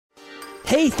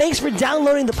Hey, thanks for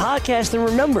downloading the podcast, and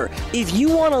remember, if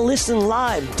you want to listen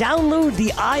live, download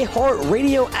the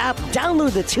iHeartRadio app,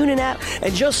 download the TuneIn app,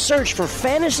 and just search for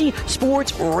Fantasy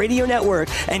Sports Radio Network,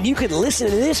 and you can listen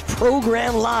to this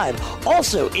program live.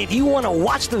 Also, if you want to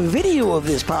watch the video of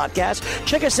this podcast,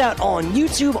 check us out on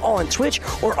YouTube, on Twitch,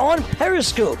 or on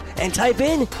Periscope, and type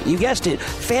in, you guessed it,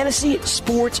 Fantasy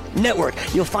Sports Network.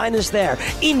 You'll find us there.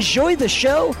 Enjoy the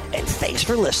show, and thanks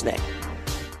for listening.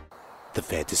 The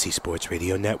Fantasy Sports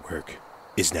Radio Network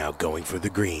is now going for the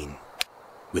green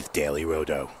with Daily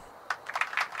Roto.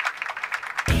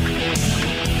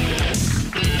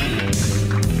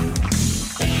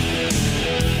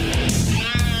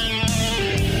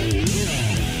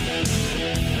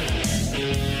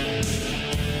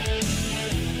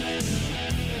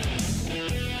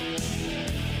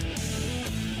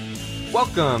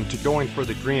 Welcome to Going for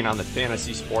the Green on the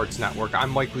Fantasy Sports Network. I'm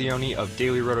Mike Leone of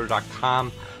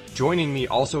DailyRoto.com. Joining me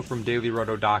also from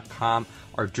DailyRoto.com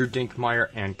are Drew Dinkmeyer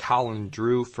and Colin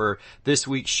Drew for this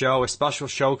week's show, a special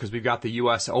show because we've got the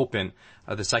U.S. Open,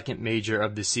 the second major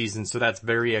of the season, so that's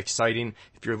very exciting.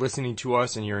 If you're listening to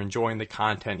us and you're enjoying the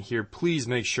content here, please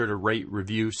make sure to rate,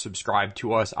 review, subscribe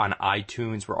to us on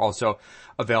iTunes. We're also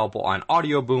available on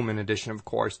Audio Boom, in addition, of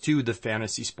course, to the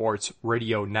Fantasy Sports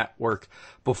Radio Network.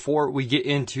 Before we get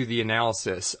into the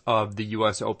analysis of the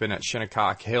U.S. Open at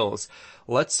Shinnecock Hills,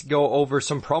 let's go over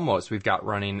some promos we've got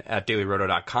running at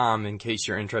DailyRoto.com in case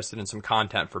you're interested in some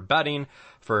content for betting,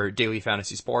 for daily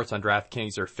fantasy sports on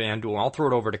DraftKings or FanDuel. I'll throw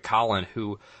it over to Colin,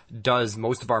 who does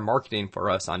most of our marketing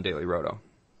for us on Daily Roto.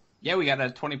 Yeah, we got a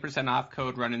 20% off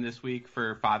code running this week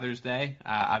for Father's Day.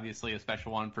 Obviously a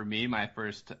special one for me, my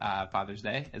first Father's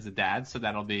Day as a dad, so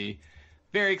that'll be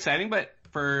very exciting. But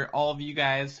for all of you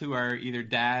guys who are either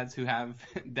dads, who have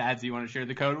dads you want to share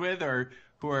the code with, or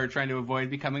who are trying to avoid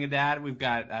becoming a dad, we've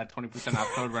got a 20%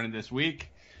 off code running this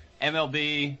week.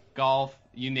 MLB, golf,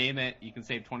 you name it, you can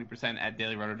save 20% at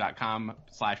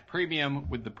dailyroto.com/premium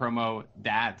with the promo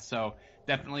DAD. So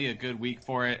definitely a good week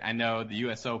for it. I know the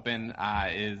U.S. Open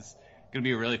is going to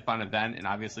be a really fun event, and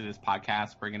obviously this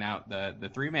podcast bringing out the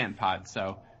three-man pod,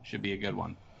 so should be a good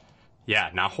one.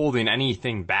 Yeah, not holding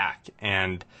anything back,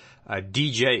 and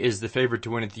DJ is the favorite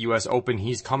to win at the U.S. Open.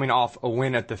 He's coming off a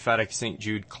win at the FedEx St.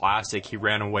 Jude Classic. He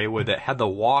ran away with it, had the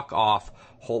walk-off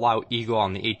hole-out eagle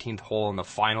on the 18th hole in the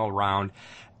final round.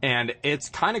 And it's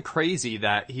kind of crazy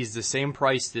that he's the same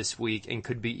price this week and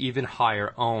could be even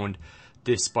higher owned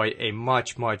despite a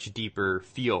much, much deeper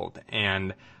field.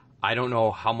 And I don't know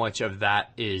how much of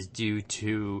that is due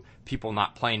to people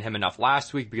not playing him enough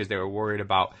last week because they were worried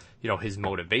about, his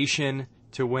motivation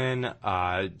to win,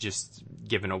 just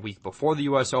given a week before the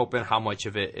U.S. Open. How much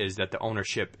of it is that the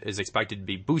ownership is expected to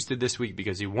be boosted this week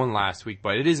because he won last week?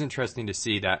 But it is interesting to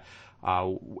see that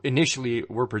initially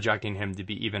we're projecting him to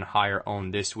be even higher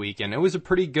owned this week. And it was a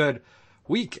pretty good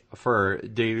week for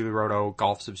Daily Roto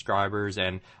golf subscribers.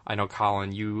 And I know,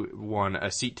 Colin, you won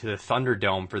a seat to the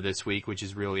Thunderdome for this week, which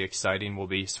is really exciting. We'll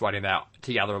be sweating that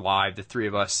together live. The three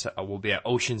of us will be at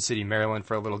Ocean City, Maryland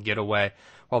for a little getaway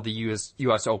while the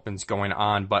U.S. Open's going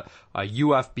on. But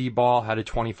UFB ball had a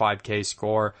 25K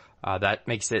score. That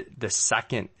makes it the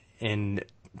second in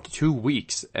 2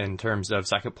 weeks in terms of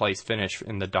second place finish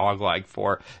in the dogleg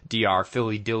for DR.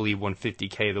 Philly Dilly won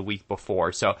 50K the week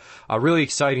before. So really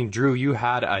exciting. Drew, you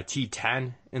had a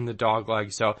T10 in the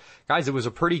dogleg. So guys, it was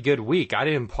a pretty good week. I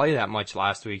didn't play that much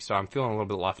last week, so I'm feeling a little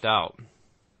bit left out.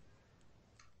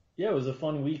 Yeah, it was a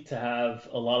fun week to have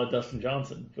a lot of Dustin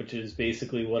Johnson, which is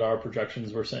basically what our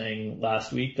projections were saying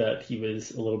last week, that he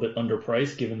was a little bit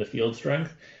underpriced given the field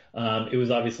strength. It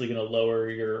was obviously going to lower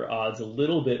your odds a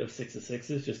little bit of 6 of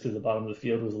 6s just because the bottom of the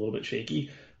field was a little bit shaky.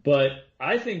 But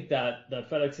I think that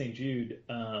FedEx St. Jude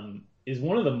is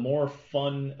one of the more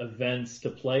fun events to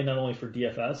play, not only for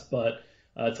DFS, but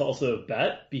it's also a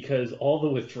bet, because all the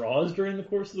withdrawals during the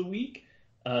course of the week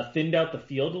thinned out the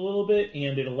field a little bit,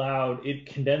 and it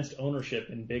condensed ownership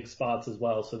in big spots as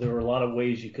well. So there were a lot of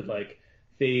ways you could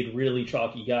fade really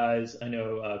chalky guys. I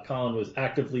know Colin was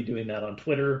actively doing that on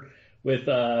Twitter with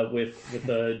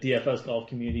the DFS golf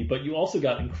community, but you also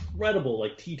got incredible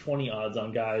T20 odds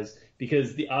on guys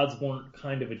because the odds weren't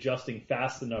kind of adjusting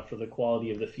fast enough for the quality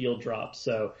of the field drops.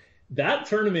 So that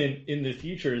tournament in the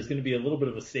future is going to be a little bit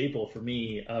of a staple for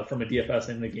me from a DFS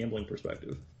and a gambling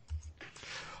perspective.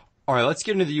 All right, let's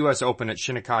get into the U.S. Open at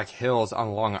Shinnecock Hills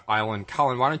on Long Island.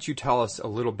 Colin, why don't you tell us a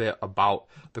little bit about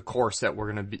the course that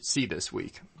we're going to see this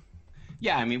week?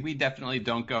 Yeah, I mean, we definitely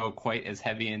don't go quite as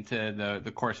heavy into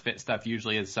the course fit stuff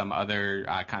usually as some other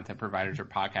content providers or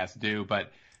podcasts do,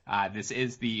 but This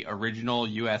is the original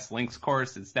U.S. links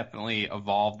course. It's definitely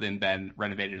evolved and been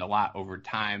renovated a lot over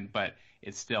time, but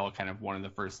it's still kind of one of the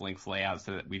first links layouts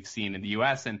that we've seen in the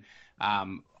U.S. And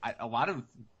a lot of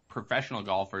professional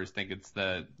golfers think it's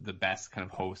the best kind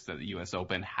of host that the U.S.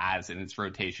 Open has in its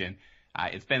rotation.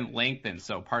 It's been lengthened,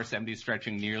 so par 70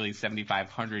 stretching nearly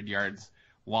 7,500 yards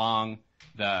long.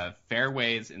 The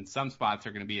fairways in some spots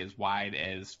are going to be as wide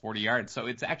as 40 yards. So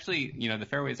it's actually, the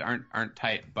fairways aren't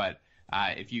tight, but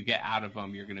if you get out of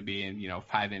them, you're going to be in,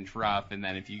 5-inch rough. And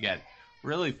then if you get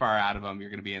really far out of them, you're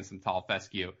going to be in some tall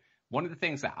fescue. One of the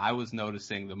things that I was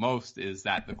noticing the most is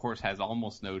that the course has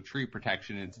almost no tree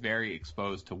protection. It's very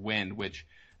exposed to wind, which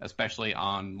especially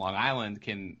on Long Island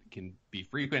can be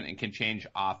frequent and can change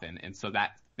often. And so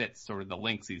that fits sort of the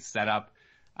links he's set up.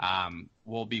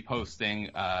 We'll be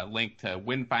posting a link to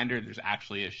Wind Finder. There's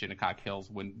actually a Shinnecock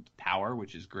Hills wind tower,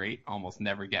 which is great. Almost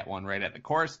never get one right at the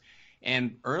course.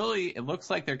 And early, it looks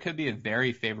like there could be a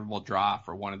very favorable draw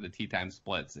for one of the tee time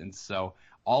splits. And so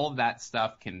all of that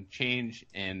stuff can change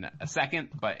in a second,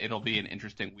 but it'll be an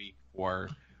interesting week for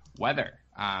weather.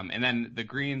 And then the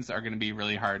greens are going to be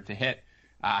really hard to hit.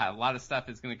 A lot of stuff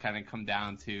is going to kind of come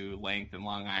down to length and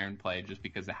long iron play just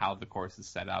because of how the course is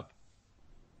set up.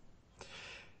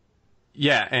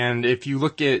 Yeah, and if you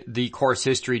look at the course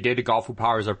history, Data Golf Who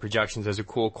Powers our projections as a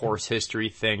cool course history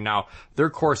thing. Now, their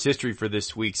course history for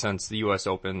this week, since the U.S.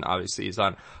 Open obviously is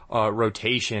on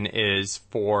rotation, is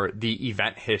for the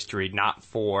event history, not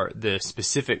for the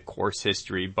specific course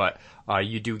history. But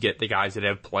you do get the guys that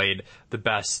have played the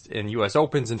best in U.S.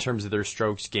 Opens in terms of their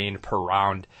strokes gained per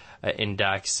round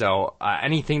index. So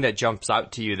anything that jumps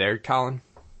out to you there, Colin?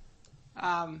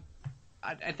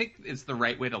 I think it's the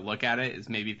right way to look at it is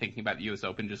maybe thinking about the U.S.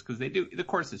 Open just because the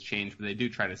course has changed, but they do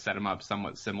try to set them up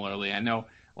somewhat similarly. I know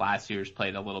last year's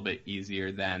played a little bit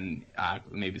easier than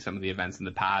maybe some of the events in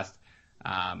the past.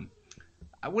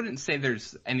 I wouldn't say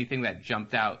there's anything that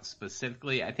jumped out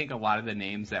specifically. I think a lot of the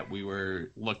names that we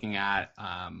were looking at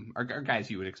are guys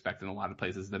you would expect in a lot of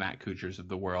places, the Matt Kuchars of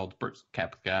the world, Brooks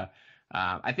Koepka.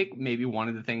 I think maybe one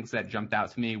of the things that jumped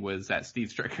out to me was that Steve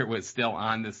Stricker was still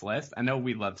on this list. I know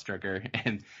we love Stricker,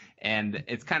 and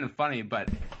it's kind of funny, but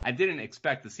I didn't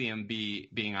expect to see him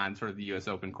being on sort of the U.S.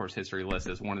 Open course history list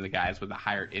as one of the guys with a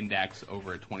higher index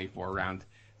over a 24-round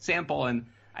sample. And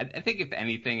I think if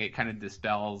anything, it kind of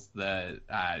dispels the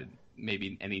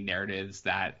maybe any narratives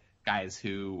that guys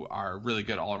who are really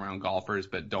good all-around golfers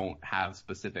but don't have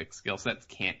specific skill sets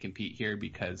can't compete here,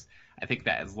 because I think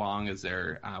that as long as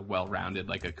they're well-rounded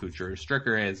like a Kuchar or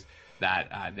Stricker is,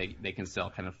 that they can still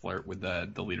kind of flirt with the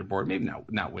leaderboard. Maybe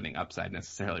not winning upside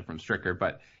necessarily from Stricker,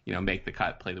 but make the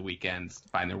cut, play the weekends,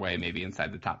 find their way maybe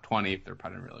inside the top 20 if they're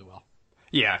putting really well.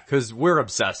 Yeah, because we're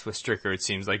obsessed with Stricker, it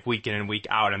seems like, week in and week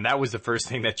out. And that was the first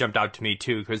thing that jumped out to me,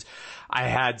 too, because I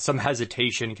had some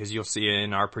hesitation, because you'll see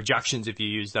in our projections, if you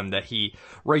use them, that he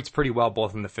rates pretty well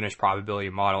both in the finished probability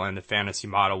model and the fantasy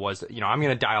model. Was, I'm going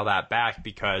to dial that back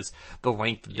because the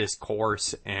length of this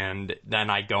course. And then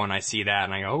I go and I see that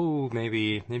and I go, oh,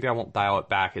 maybe I won't dial it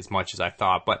back as much as I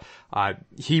thought. But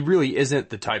he really isn't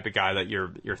the type of guy that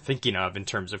you're thinking of in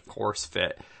terms of course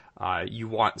fit. You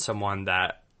want someone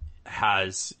that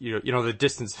has, the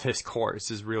distance of this course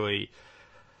is really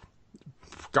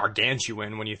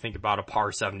gargantuan when you think about a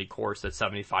par 70 course that's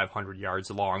 7,500 yards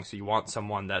long. So you want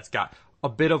someone that's got a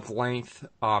bit of length.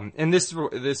 And this we're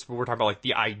talking about like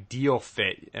the ideal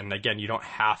fit. And again, you don't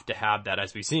have to have that,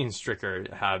 as we've seen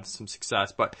Stricker have some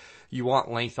success, but you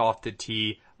want length off the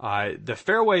tee. The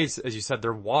fairways, as you said,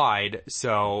 they're wide,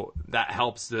 so that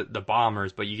helps the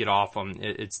bombers, but you get off them,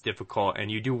 it's difficult,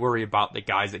 and you do worry about the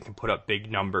guys that can put up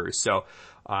big numbers. So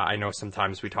I know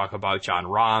sometimes we talk about Jon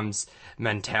Rahm's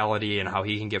mentality and how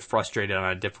he can get frustrated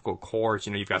on a difficult course.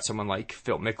 You've got someone like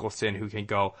Phil Mickelson who can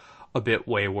go a bit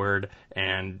wayward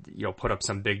and put up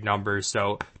some big numbers.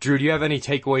 So Drew, do you have any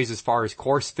takeaways as far as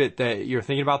course fit that you're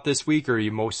thinking about this week, or are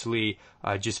you mostly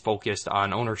just focused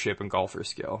on ownership and golfer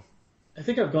skill? I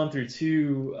think I've gone through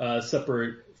two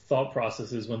separate thought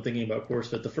processes when thinking about course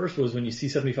fit. The first was when you see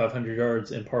 7,500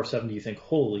 yards and par 70, you think,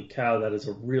 holy cow, that is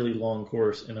a really long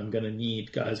course and I'm going to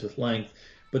need guys with length.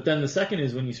 But then the second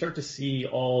is when you start to see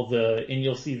and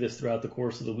you'll see this throughout the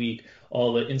course of the week,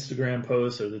 all the Instagram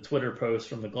posts or the Twitter posts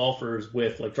from the golfers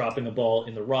with like dropping a ball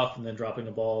in the rough and then dropping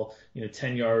a ball,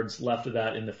 10 yards left of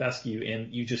that in the fescue,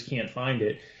 and you just can't find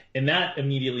it. And that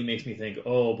immediately makes me think,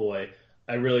 oh boy,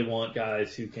 I really want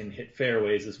guys who can hit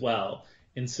fairways as well.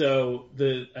 And so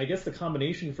I guess the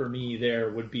combination for me there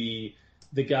would be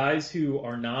the guys who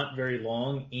are not very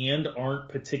long and aren't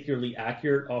particularly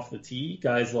accurate off the tee,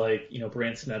 guys like,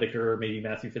 Brandt Snedeker, maybe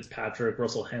Matthew Fitzpatrick,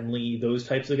 Russell Henley, those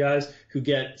types of guys who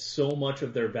get so much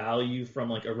of their value from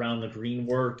like around the green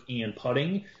work and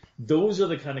putting, those are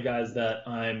the kind of guys that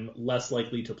I'm less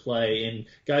likely to play. And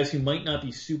guys who might not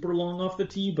be super long off the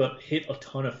tee, but hit a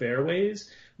ton of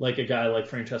fairways, like a guy like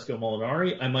Francesco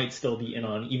Molinari, I might still be in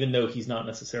on, even though he's not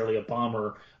necessarily a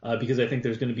bomber, because I think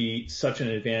there's going to be such an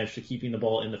advantage to keeping the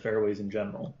ball in the fairways in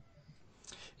general.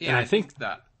 Yeah, and I think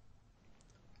that.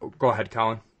 Go ahead,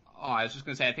 Colin. Oh, I was just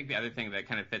going to say, I think the other thing that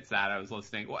kind of fits that, I was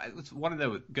listening. Well, it's one of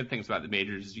the good things about the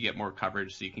majors is you get more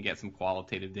coverage, so you can get some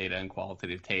qualitative data and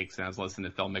qualitative takes. And I was listening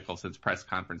to Phil Mickelson's press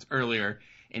conference earlier,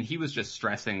 and he was just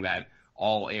stressing that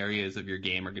all areas of your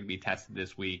game are going to be tested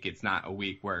this week. It's not a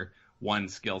week where one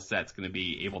skill set's going to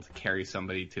be able to carry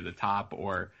somebody to the top,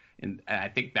 and I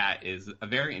think that is a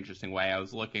very interesting way. I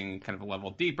was looking kind of a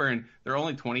level deeper, and there are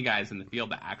only 20 guys in the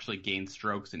field that actually gain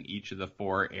strokes in each of the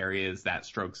 4 areas that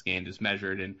strokes gained is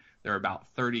measured, and there are about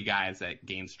 30 guys that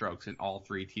gain strokes in all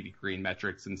 3 tee to green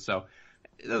metrics. And so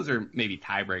those are maybe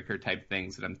tiebreaker type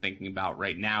things that I'm thinking about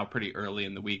right now, pretty early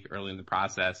in the week, early in the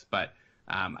process. But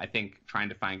I think trying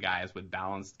to find guys with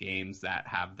balanced games that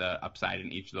have the upside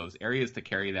in each of those areas to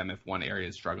carry them if one area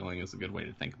is struggling is a good way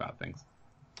to think about things.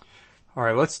 All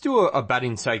right, let's do a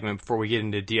betting segment before we get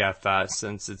into DFS,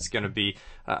 since it's going to be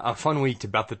a fun week to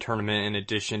bet the tournament in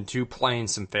addition to playing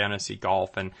some fantasy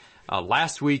golf. And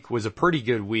last week was a pretty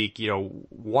good week.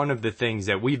 One of the things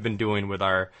that we've been doing with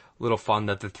our little fun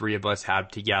that the three of us have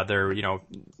together,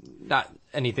 not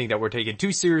anything that we're taking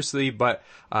too seriously, but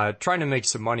trying to make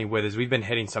some money with is we've been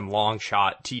hitting some long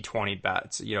shot T20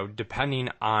 bets. Depending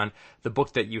on the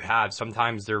book that you have,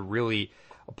 sometimes they're really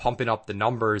pumping up the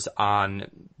numbers on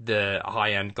the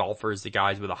high-end golfers, the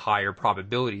guys with a higher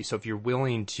probability. So if you're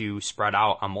willing to spread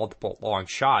out on multiple long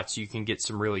shots, you can get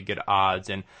some really good odds.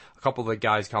 And a couple of the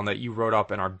guys, Colin, that you wrote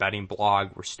up in our betting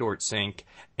blog were Stuart Sink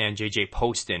and JJ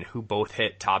Poston, who both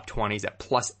hit top 20s at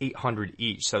plus 800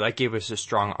 each. So that gave us a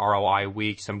strong ROI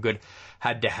week, some good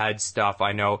head-to-head stuff.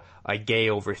 I know Gay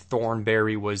over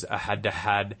Thornberry was a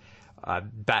head-to-head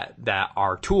bet that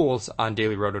our tools on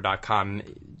dailyroto.com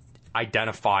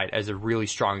identified as a really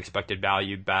strong expected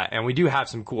value bet. And we do have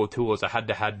some cool tools, a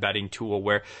head-to-head betting tool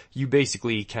where you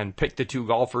basically can pick the 2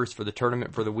 golfers for the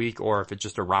tournament for the week, or if it's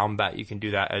just a round bet, you can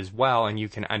do that as well. And you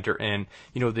can enter in,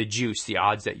 the juice, the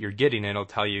odds that you're getting, and it'll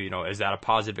tell you, is that a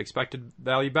positive expected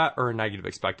value bet or a negative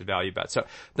expected value bet? So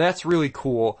that's really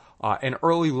cool. An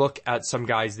early look at some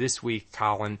guys this week,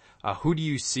 Colin. Who do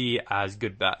you see as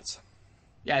good bets?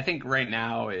 Yeah, I think right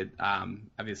now,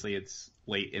 obviously it's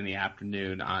late in the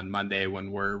afternoon on Monday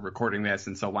when we're recording this,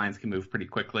 and so lines can move pretty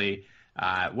quickly.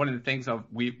 One of the things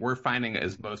we're finding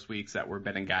is most weeks that we're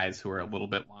betting guys who are a little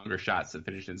bit longer shots that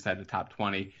finish inside the top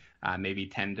 20, maybe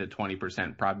 10 to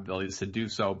 20% probabilities to do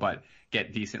so, but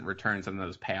get decent returns on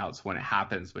those payouts when it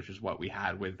happens, which is what we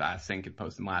had with Sink and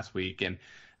Poston last week. And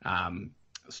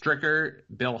Stricker,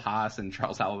 Bill Haas, and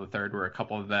Charles Howell III were a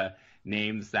couple of the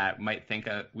names that we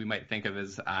might think of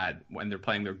as when they're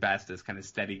playing their best as kind of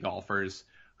steady golfers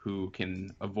who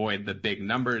can avoid the big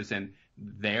numbers, and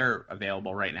they're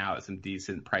available right now at some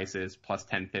decent prices, plus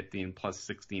 1050 and plus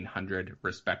 1600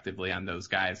 respectively on those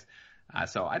guys.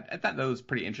 So I thought that was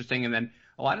pretty interesting. And then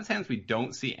a lot of times we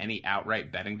don't see any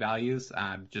outright betting values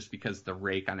just because the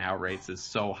rake on outrights is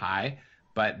so high.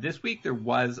 But this week there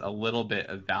was a little bit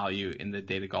of value in the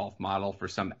Data Golf model for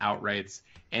some outrights,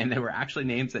 and there were actually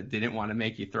names that didn't want to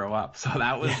make you throw up. So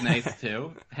that was nice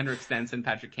too. Henrik Stenson,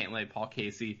 Patrick Cantlay, Paul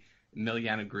Casey,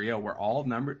 Emiliano Grillo were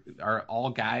all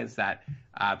guys that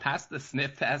passed the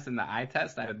sniff test and the eye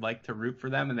test. I would like to root for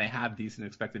them, and they have decent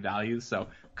expected values. So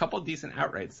a couple of decent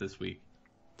outrights this week.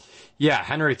 Yeah,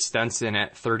 Henrik Stenson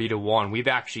at 30-1. We've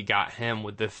actually got him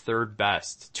with the 3rd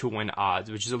best to win odds,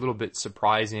 which is a little bit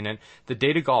surprising. And the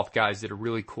Data Golf guys did a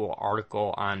really cool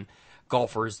article on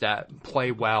golfers that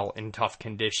play well in tough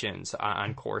conditions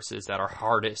on courses that are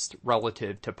hardest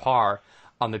relative to par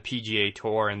on the PGA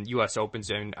Tour and US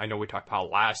Opens. And I know we talked about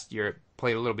last year, it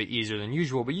played a little bit easier than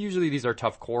usual, but usually these are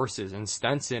tough courses. And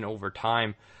Stenson over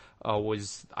time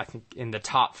was, I think, in the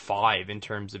top 5 in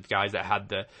terms of guys that had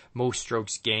the most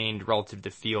strokes gained relative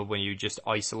to field when you just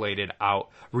isolated out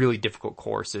really difficult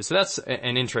courses. So that's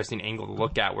an interesting angle to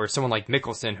look at, where someone like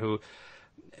Mickelson, who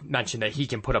mentioned that he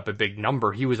can put up a big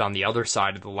number, he was on the other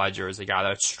side of the ledger as a guy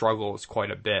that struggles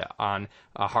quite a bit on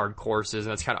hard courses.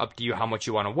 And it's kind of up to you how much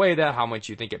you want to weigh that, how much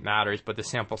you think it matters. But the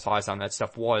sample size on that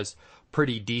stuff was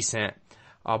pretty decent.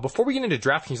 Before we get into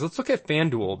DraftKings, let's look at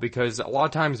FanDuel, because a lot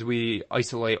of times we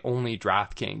isolate only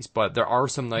DraftKings, but there are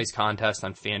some nice contests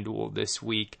on FanDuel this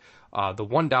week. The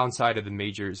one downside of the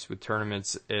majors with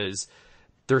tournaments is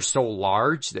they're so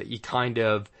large that you kind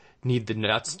of need the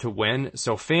nuts to win.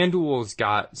 So FanDuel's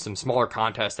got some smaller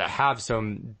contests that have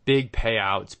some big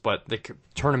payouts, but the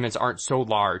tournaments aren't so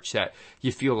large that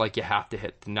you feel like you have to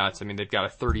hit the nuts. I mean, they've got a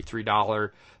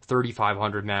 $33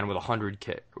 3,500 man with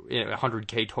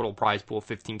 100K total prize pool,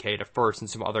 15K to first, and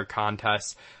some other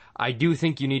contests. I do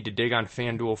think you need to dig on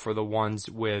FanDuel for the ones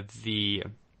with the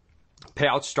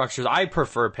payout structures. I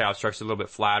prefer payout structures a little bit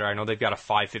flatter. I know they've got a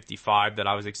 555 that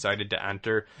I was excited to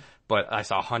enter, but I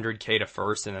saw 100K to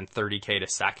first and then 30K to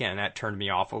second, and that turned me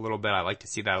off a little bit. I like to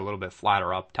see that a little bit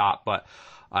flatter up top, but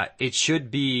it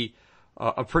should be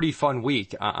a pretty fun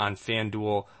week on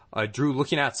FanDuel. Drew,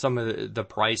 looking at some of the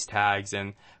price tags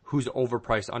and who's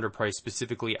overpriced, underpriced,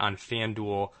 specifically on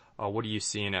FanDuel, what are you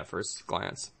seeing at first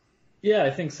glance? Yeah,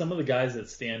 I think some of the guys that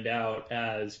stand out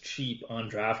as cheap on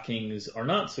DraftKings are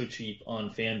not so cheap on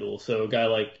FanDuel. So a guy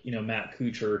like, Matt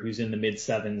Kuchar, who's in the mid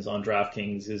sevens on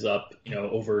DraftKings, is up,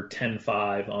 over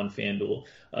 10.5 on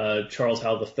FanDuel. Charles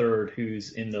Howell III,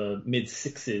 who's in the mid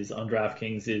sixes on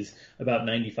DraftKings, is about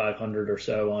 9,500 or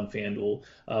so on FanDuel.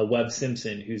 Webb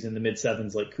Simpson, who's in the mid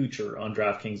sevens like Kuchar on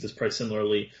DraftKings, is priced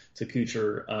similarly to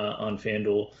Kuchar on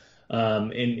FanDuel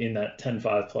in that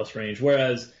 10.5 plus range.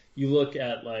 Whereas you look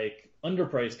at like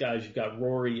underpriced guys, you've got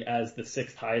Rory as the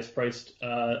sixth highest priced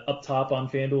up top on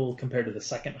FanDuel compared to the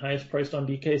second highest priced on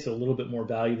DK, so a little bit more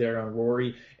value there on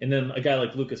Rory. And then a guy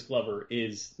like Lucas Glover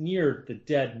is near the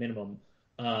dead minimum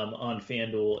on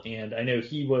FanDuel, and I know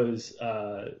he was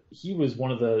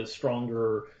one of the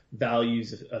stronger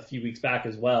values a few weeks back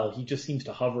as well. He just seems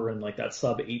to hover in like that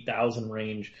sub 8,000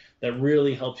 range that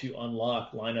really helps you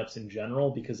unlock lineups in general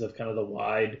because of kind of the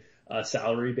wide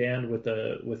salary band with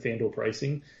FanDuel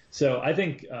pricing. So I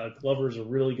think Glover's a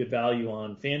really good value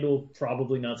on FanDuel.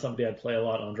 Probably not somebody I'd play a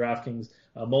lot on DraftKings.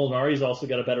 Molinari's also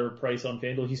got a better price on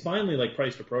FanDuel. He's finally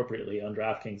priced appropriately on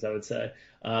DraftKings, I would say.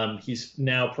 He's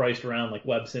now priced around like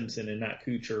Webb Simpson and Matt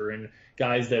Kuchar and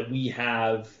guys that we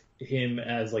have him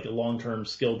as like a long-term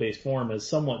skill-based form as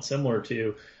somewhat similar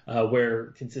to where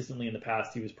consistently in the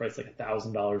past he was priced like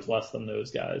 $1,000 less than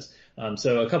those guys.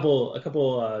 So a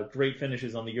couple great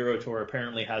finishes on the Euro Tour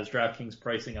apparently has DraftKings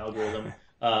pricing algorithm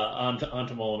onto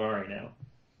Molinari now.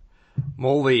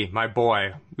 Molly, my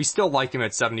boy, we still like him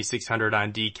at 7,600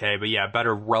 on DK, but yeah,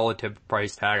 better relative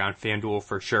price tag on FanDuel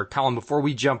for sure. Colin, before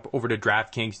we jump over to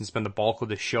DraftKings and spend the bulk of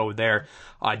the show there,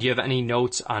 do you have any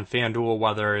notes on FanDuel,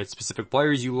 whether it's specific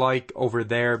players you like over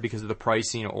there because of the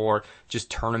pricing or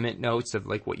just tournament notes of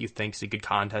like what you think is a good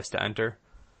contest to enter?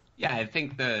 Yeah, I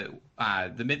think the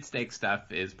mid-stake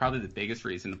stuff is probably the biggest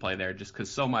reason to play there just because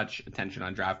so much attention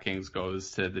on DraftKings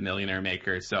goes to the Millionaire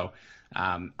Maker. So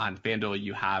on FanDuel,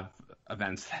 you have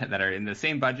events that are in the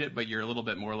same budget, but you're a little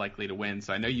bit more likely to win.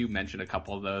 So I know you mentioned a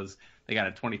couple of those. They got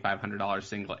a $2,500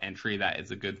 single entry that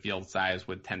is a good field size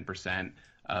with 10%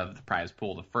 of the prize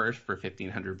pool to first for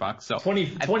 $1,500. So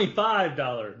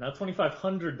 $25, not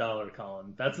 $2,500,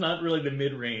 Colin. That's not really the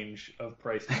mid-range of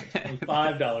pricing.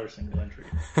 $25 single entry.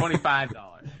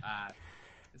 $25.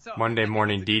 Monday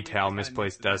morning detail,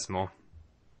 misplaced decimal.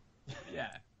 Yeah.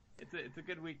 It's a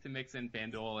good week to mix in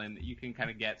FanDuel, and you can kind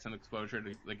of get some exposure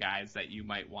to the guys that you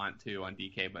might want to on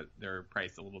DK, but they're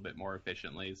priced a little bit more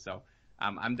efficiently. So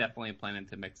I'm definitely planning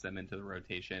to mix them into the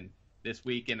rotation this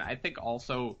week. And I think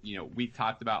also, we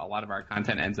talked about a lot of our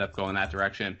content ends up going that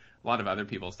direction. A lot of other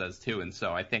people's does too. And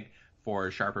so I think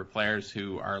for sharper players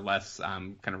who are less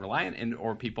kind of reliant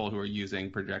or people who are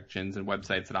using projections and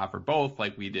websites that offer both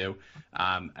like we do,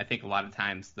 I think a lot of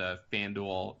times the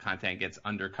FanDuel content gets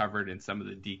undercovered and some of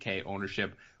the DK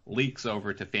ownership leaks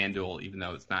over to FanDuel, even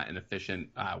though it's not an efficient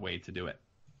way to do it.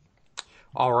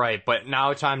 All right, but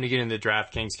now time to get into the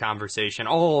DraftKings conversation.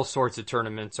 All sorts of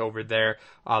tournaments over there.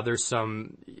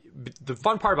 The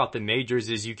fun part about the majors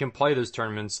is you can play those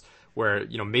tournaments where,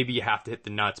 maybe you have to hit the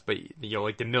nuts, but,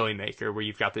 like the Millie Maker where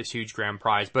you've got this huge grand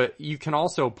prize. But you can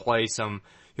also play some,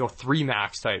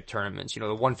 3-max type tournaments. The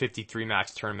 153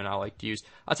 max tournament I like to use.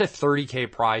 That's a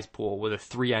 30K prize pool with a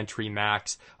 3-entry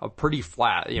max, a pretty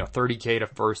flat, 30K to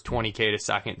first, 20K to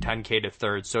second, 10K to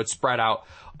third. So it's spread out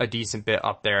a decent bit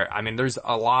up there. I mean, there's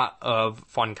a lot of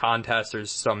fun contests.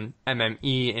 There's some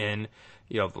MME in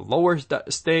the lower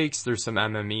stakes. There's some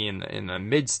MME in the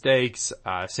mid stakes,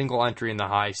 single entry in the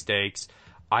high stakes.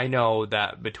 I know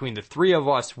that between the three of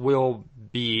us, we'll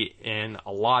be in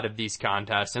a lot of these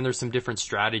contests, and there's some different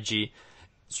strategies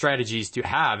to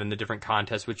have in the different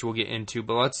contests, which we'll get into.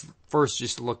 But let's first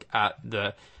just look at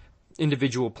the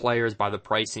individual players by the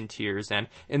pricing tiers. And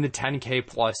in the 10K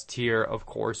plus tier, of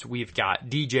course, we've got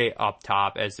DJ up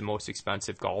top as the most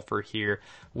expensive golfer here.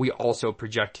 We also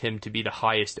project him to be the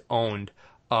highest owned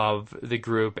of the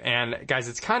group. And guys,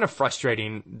 it's kind of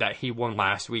frustrating that he won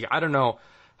last week. I don't know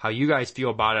how you guys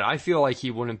feel about it. I feel like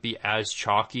he wouldn't be as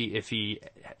chalky if he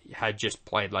had just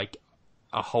played like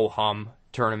a ho-hum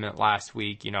tournament last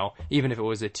week, even if it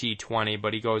was a T20,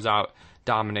 but he goes out,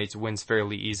 dominates, wins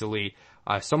fairly easily.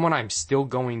 Someone I'm still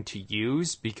going to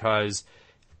use because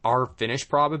our finish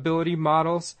probability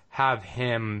models have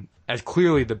him as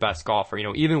clearly the best golfer.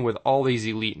 Even with all these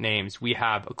elite names, we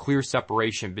have a clear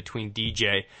separation between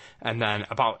DJ and then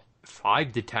about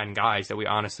 5 to 10 guys that we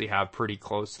honestly have pretty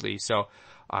closely. So,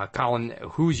 Colin,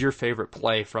 who's your favorite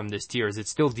play from this tier? Is it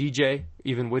still DJ,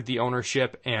 even with the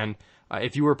ownership? And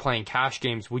if you were playing cash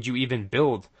games, would you even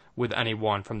build with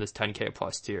anyone from this 10K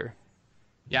plus tier?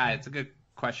 Yeah, it's a good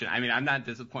question. I mean, I'm not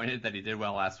disappointed that he did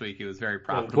well last week. He was very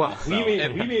profitable. Well, we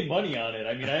made money on it.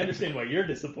 I mean, I understand why you're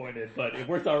disappointed, but it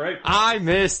worked all right. I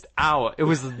missed out. It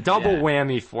was a double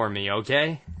whammy for me,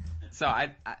 okay? So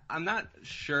I'm not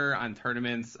sure on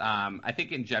tournaments. I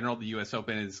think in general the U.S.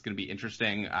 Open is going to be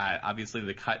interesting. Obviously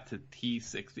the cut to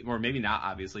T60, or maybe not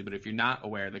obviously, but if you're not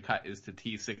aware, the cut is to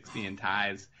T60 and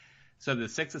ties. So the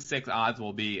 6-6 odds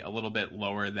will be a little bit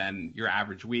lower than your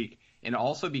average week. And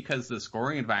also because the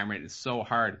scoring environment is so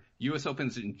hard, U.S.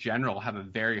 Opens in general have a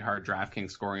very hard DraftKings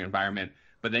scoring environment.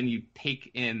 But then you take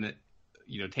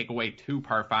away 2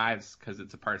 par 5s because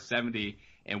it's a par 70,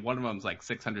 and one of them's like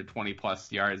 620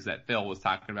 plus yards that Phil was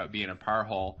talking about being a par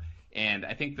hole. And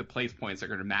I think the place points are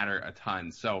going to matter a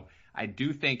ton. So I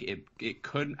do think it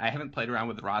could, I haven't played around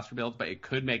with the roster builds, but it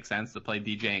could make sense to play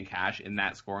DJ and cash in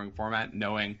that scoring format,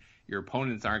 knowing your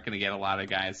opponents aren't going to get a lot of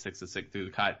guys 6-6 through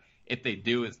the cut. If they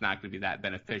do, it's not going to be that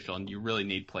beneficial, and you really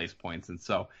need place points. And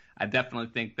so I definitely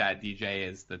think that DJ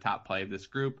is the top play of this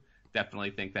group.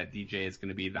 Definitely think that DJ is going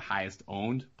to be the highest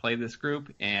owned play of this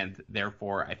group, and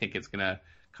therefore I think it's going to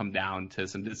come down to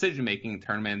some decision-making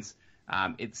tournaments.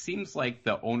 It seems like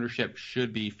the ownership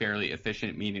should be fairly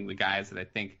efficient, meaning the guys that I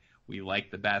think we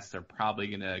like the best are probably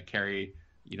going to carry,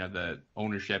 the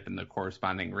ownership and the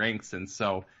corresponding ranks. And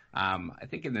so I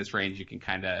think in this range you can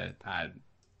kind of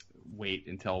wait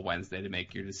until Wednesday to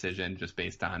make your decision just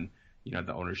based on,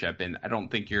 the ownership. And I don't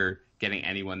think you're getting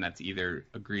anyone that's either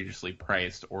egregiously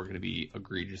priced or going to be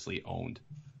egregiously owned.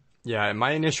 Yeah, and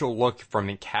my initial look from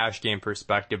a cash game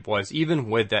perspective was,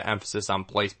 even with the emphasis on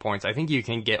place points, I think you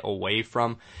can get away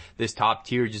from this top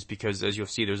tier just because, as you'll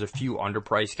see, there's a few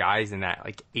underpriced guys in that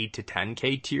like 8 to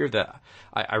 10K tier that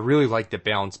I really like the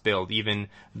balanced build, even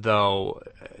though,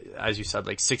 as you said,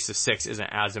 like 6-6 isn't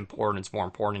as important. It's more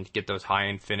important to get those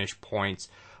high-end finish points.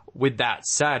 With that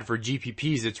said, for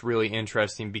GPPs, it's really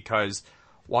interesting because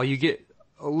while you get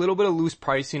a little bit of loose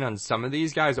pricing on some of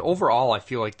these guys, overall I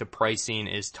feel like the pricing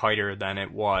is tighter than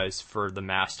it was for the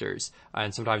Masters,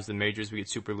 and sometimes the majors we get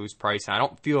super loose pricing. I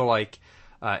don't feel like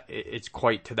it's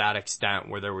quite to that extent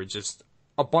where there were just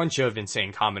a bunch of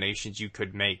insane combinations you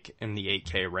could make in the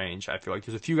 8K range. I feel like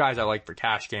there's a few guys I like for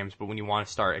cash games, but when you want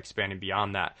to start expanding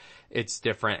beyond that, it's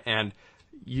different. And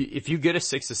if you get a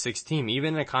 6-6 team,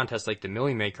 even in a contest like the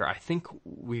Millie Maker, I think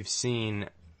we've seen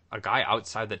a guy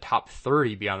outside the top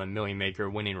 30 be on the Millie Maker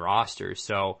winning roster.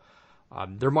 So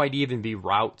there might even be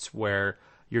routes where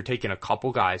you're taking a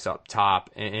couple guys up top,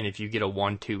 and if you get a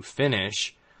 1-2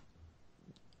 finish,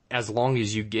 as long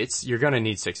as you're going to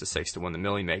need 6-6 to win the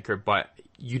Millie Maker, but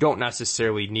you don't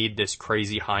necessarily need this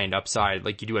crazy high-end upside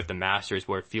like you do at the Masters,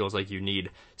 where it feels like you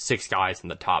need 6 guys in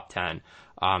the top 10.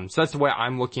 So that's the way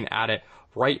I'm looking at it.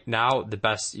 Right now, the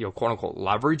best, quote-unquote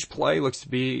leverage play looks to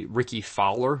be Ricky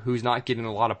Fowler, who's not getting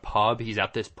a lot of pub. He's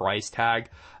at this price tag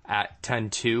at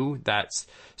 10-2. That's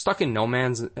stuck in no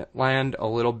man's land a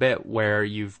little bit, where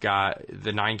you've got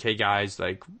the 9K guys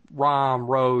like Rahm,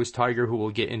 Rose, Tiger, who we'll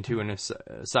get into in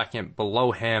a second,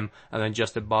 below him, and then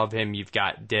just above him, you've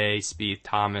got Day, Spieth,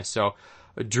 Thomas. So,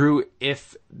 Drew,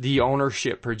 if the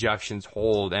ownership projections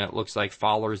hold, and it looks like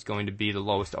Fowler is going to be the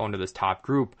lowest owned of this top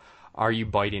group, are you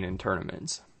biting in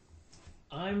tournaments?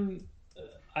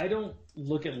 I don't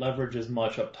look at leverage as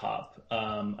much up top.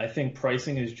 I think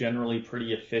pricing is generally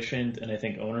pretty efficient, and I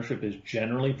think ownership is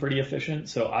generally pretty efficient.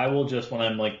 So I will just, when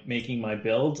I'm like making my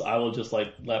builds, I will just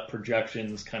like let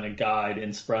projections kind of guide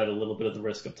and spread a little bit of the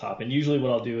risk up top. And usually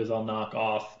what I'll do is I'll knock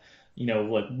off,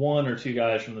 like 1 or 2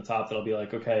 guys from the top that I'll be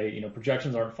like, okay,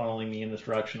 projections aren't funneling me in this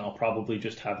direction. I'll probably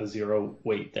just have a 0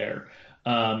 weight there.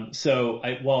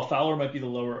 While Fowler might be the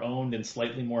lower owned and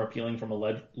slightly more appealing from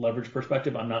a leverage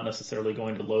perspective, I'm not necessarily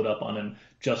going to load up on him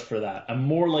just for that. I'm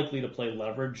more likely to play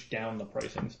leverage down the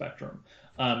pricing spectrum.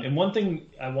 And one thing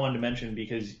I wanted to mention,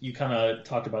 because you kind of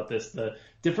talked about this, the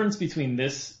difference between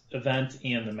this event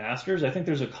and the Masters, I think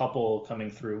there's a couple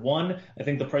coming through. One, I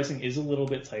think the pricing is a little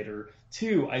bit tighter.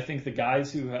 Two, I think the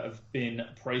guys who have been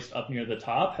priced up near the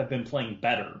top have been playing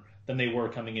better than they were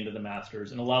coming into the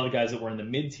Masters. And a lot of the guys that were in the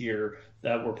mid-tier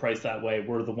that were priced that way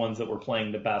were the ones that were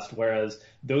playing the best, whereas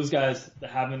those guys that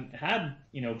haven't had,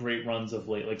 great runs of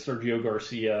late, like Sergio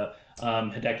Garcia,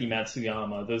 Hideki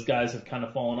Matsuyama, those guys have kind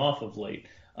of fallen off of late.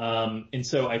 And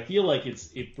so I feel like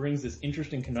it brings this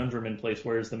interesting conundrum in place,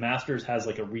 whereas the Masters has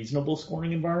like a reasonable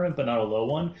scoring environment, but not a low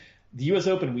one. The U.S.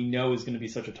 Open, we know, is going to be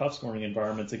such a tough scoring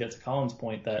environment, to get to Colin's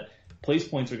point, that place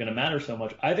points are going to matter so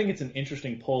much. I think it's an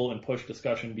interesting pull and push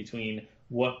discussion between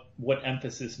what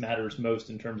emphasis matters most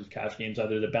in terms of cash games,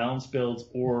 either the balance builds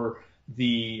or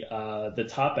the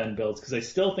top end builds, because I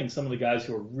still think some of the guys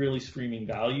who are really screaming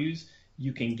values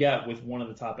you can get with one of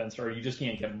the top end stars. You just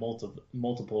can't get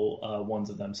multiple ones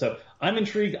of them. So I'm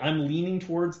intrigued. I'm leaning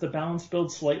towards the balance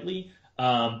build slightly,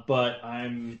 but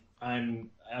I'm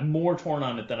more torn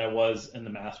on it than I was in the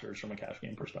Masters from a cash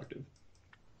game perspective.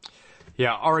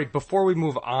 Yeah, all right, before we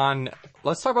move on,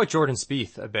 let's talk about Jordan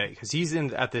Spieth a bit, because he's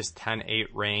at this 10-8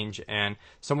 range, and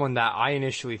someone that I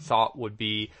initially thought would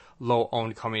be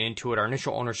low-owned coming into it. Our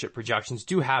initial ownership projections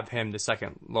do have him the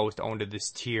second lowest owned of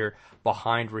this tier,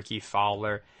 behind Ricky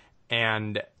Fowler,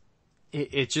 and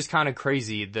it's just kind of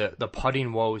crazy, the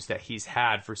putting woes that he's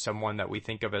had for someone that we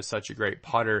think of as such a great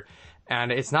putter.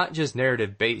 And it's not just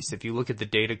narrative based. If you look at the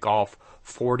Data Golf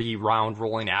 40 round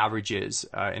rolling averages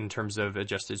in terms of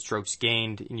adjusted strokes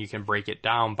gained, and you can break it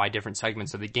down by different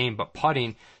segments of the game, but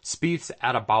putting, Spieth's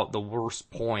at about the worst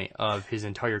point of his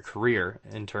entire career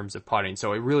in terms of putting.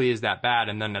 So it really is that bad.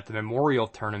 And then at the Memorial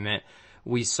Tournament,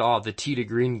 we saw the tee to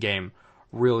green game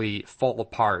really fall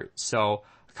apart. So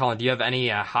Colin, do you have any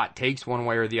hot takes one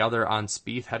way or the other on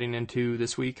Spieth heading into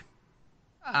this week?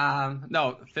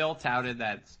 No, Phil touted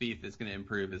that Spieth is going to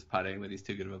improve his putting, but he's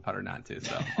too good of a putter not to.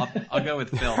 So I'll go with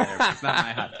Phil there, but it's not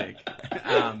my hot take.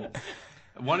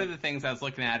 One of the things I was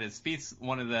looking at is Spieth's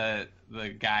one of the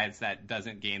guys that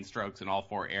doesn't gain strokes in all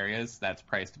four areas. That's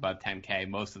priced above 10K.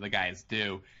 Most of the guys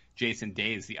do. Jason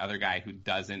Day is the other guy who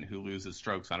doesn't, who loses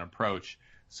strokes on approach.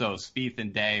 So Spieth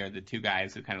and Day are the two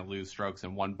guys who kind of lose strokes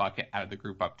in one bucket out of the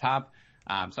group up top.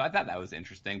 So I thought that was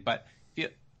interesting, but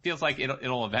feels like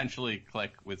it'll eventually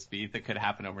click with Spieth. It could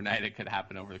happen overnight. It could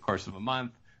happen over the course of a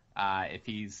month. If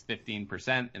he's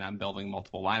 15% and I'm building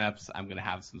multiple lineups, I'm going to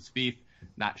have some Spieth.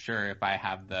 Not sure if I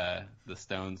have the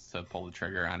stones to pull the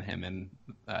trigger on him in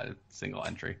single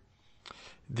entry.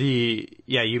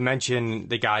 You mentioned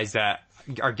the guys that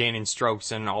are gaining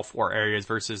strokes in all four areas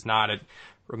versus not. It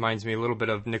reminds me a little bit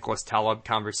of Nicholas Taleb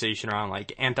conversation around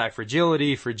like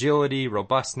anti-fragility, fragility,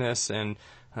 robustness, and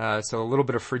so a little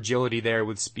bit of fragility there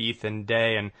with Spieth and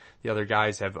Day, and the other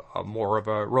guys have more of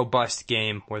a robust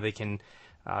game where they can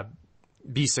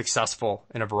be successful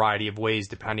in a variety of ways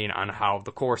depending on how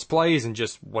the course plays and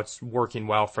just what's working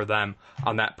well for them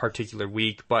on that particular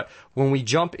week. But when we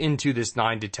jump into this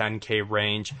 9 to 10K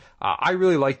range, I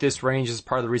really like this range. This is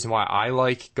part of the reason why I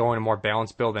like going a more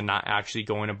balanced build and not actually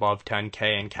going above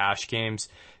 10K in cash games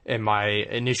in my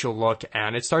initial look.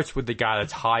 And it starts with the guy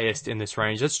that's highest in this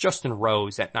range. That's Justin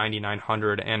Rose at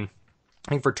 9,900. And I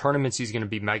think for tournaments, he's going to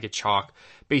be mega chalk.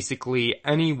 Basically,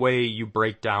 any way you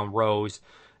break down Rose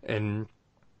in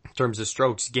terms of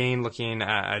strokes gained, looking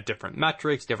at different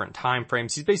metrics, different time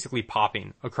frames, he's basically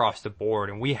popping across the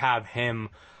board. And we have him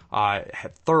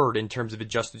third in terms of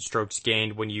adjusted strokes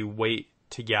gained when you weight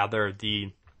together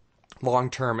the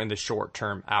long-term and the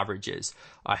short-term averages.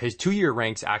 His 2-year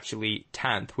ranks actually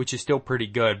 10th, which is still pretty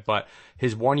good, but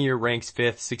his 1-year ranks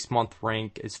 5th, 6-month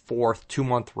rank is 4th,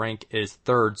 2-month rank is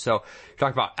 3rd. So you're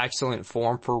talking about excellent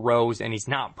form for Rose, and he's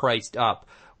not priced up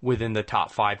within the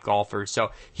top 5 golfers. So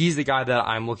he's the guy that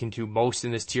I'm looking to most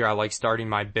in this tier. I like starting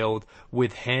my build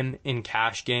with him in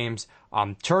cash games.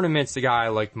 Tournaments, the guy I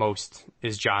like most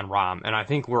is Jon Rahm, and I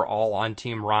think we're all on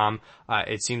Team Rahm.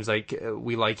 It seems like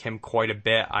we like him quite a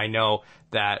bit. I know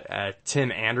that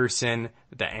Tim Anderson,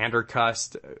 the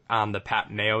Andercust on the Pat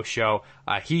Mayo show,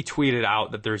 he tweeted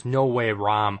out that there's no way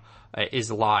Rahm is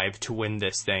live to win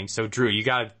this thing. So Drew, you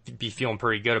gotta be feeling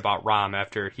pretty good about Rahm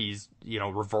after he's,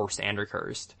 reversed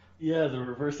Andercurst. Yeah, the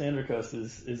reverse Andercust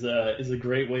is a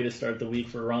great way to start the week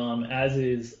for Rahm, as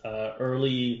is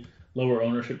early lower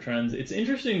ownership trends. It's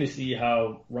interesting to see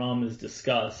how Rahm is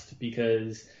discussed,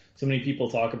 because so many people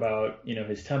talk about,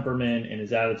 his temperament and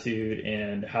his attitude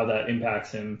and how that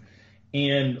impacts him.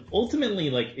 And ultimately,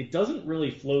 like, it doesn't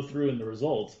really flow through in the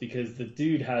results because the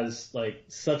dude has like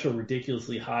such a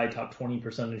ridiculously high top 20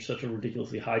 percentage, such a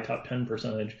ridiculously high top 10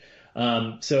 percentage.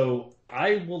 So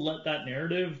I will let that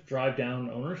narrative drive down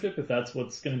ownership if that's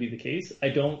what's going to be the case. I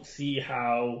don't see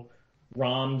how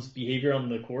Rahm's behavior on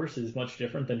the course is much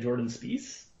different than Jordan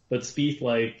Spieth, but Spieth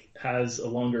like has a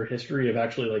longer history of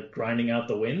actually like grinding out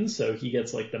the wins, so he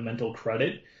gets like the mental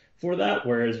credit for that,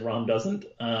 whereas Rahm doesn't.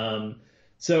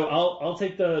 So I'll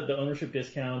take the ownership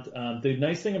discount. The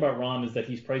nice thing about Rahm is that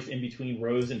he's priced in between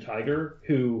Rose and Tiger,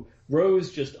 who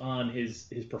Rose just on his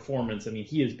performance. I mean,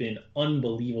 he has been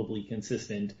unbelievably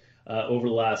consistent over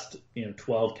the last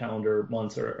 12 calendar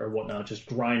months or whatnot, just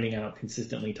grinding out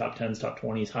consistently top 10s, top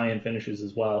 20s, high end finishes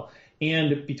as well.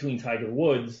 And between Tiger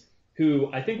Woods, who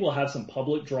I think will have some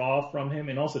public draw from him,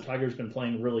 and also Tiger's been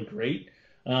playing really great.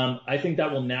 I think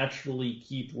that will naturally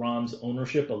keep Rahm's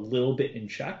ownership a little bit in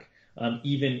check.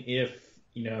 Even if,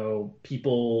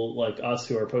 people like us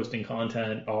who are posting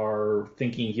content are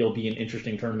thinking he'll be an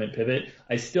interesting tournament pivot,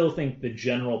 I still think the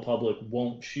general public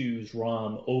won't choose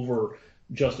Rahm over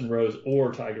Justin Rose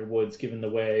or Tiger Woods, given the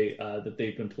way that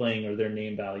they've been playing or their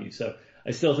name value. So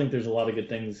I still think there's a lot of good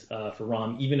things for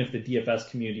Rahm, even if the DFS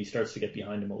community starts to get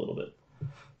behind him a little bit.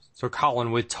 So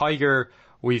Colin, with Tiger,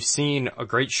 we've seen a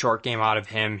great short game out of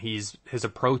him. His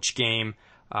approach game,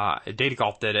 Data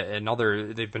Golf did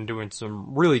they've been doing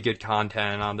some really good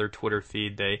content on their Twitter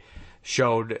feed. They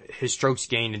showed his strokes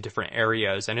gained in different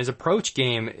areas, and his approach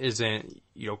game isn't,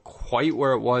 quite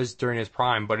where it was during his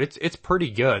prime, but it's pretty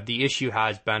good. The issue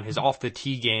has been his off the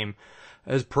tee game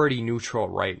is pretty neutral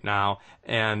right now.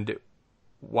 And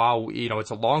while,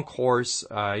 it's a long course,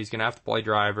 he's going to have to play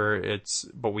driver.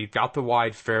 But we've got the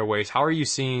wide fairways. How are you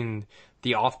seeing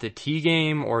the off the tee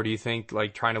game? Or do you think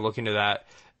like trying to look into that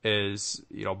is,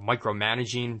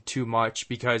 micromanaging too much?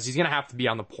 Because he's going to have to be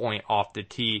on the point off the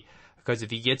tee, because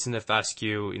if he gets in the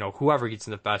fescue, whoever gets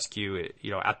in the fescue,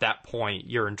 at that point,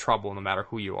 you're in trouble no matter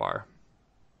who you are.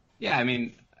 Yeah, I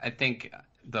mean, I think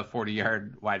the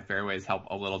 40-yard wide fairways help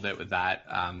a little bit with that.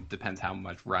 Depends how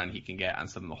much run he can get on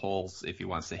some of the holes if he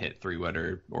wants to hit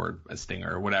 3-wood or a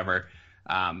stinger or whatever.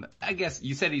 I guess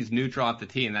you said he's neutral off the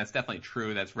tee, and that's definitely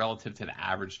true. That's relative to the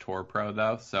average tour pro,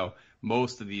 though. So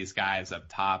most of these guys up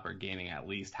top are gaining at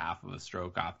least half of a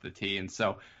stroke off the tee. And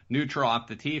so neutral off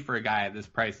the tee for a guy at this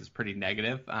price is pretty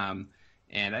negative.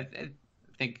 And I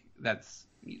think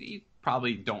you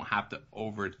probably don't have to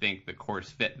overthink the course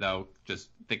fit, though. Just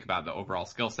think about the overall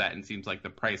skill set, and it seems like the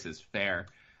price is fair.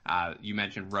 You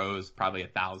mentioned Rose, probably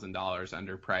 $1,000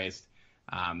 underpriced.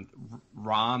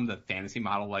 Rahm, the fantasy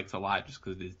model likes a lot just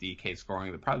because of his DK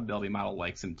scoring. The probability model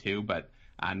likes him too, but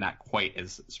not quite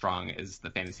as strong as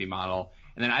the fantasy model.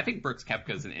 And then I think Brooks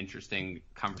Koepka is an interesting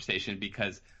conversation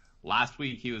because last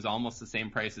week he was almost the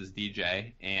same price as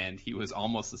DJ, and he was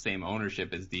almost the same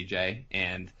ownership as DJ.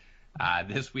 And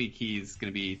this week he's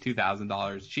going to be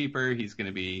 $2,000 cheaper. He's going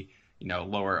to be,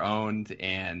 lower owned,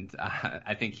 and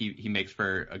I think he makes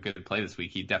for a good play this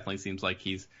week. He definitely seems like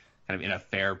he's kind of in a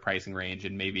fair pricing range,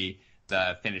 and maybe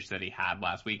the finish that he had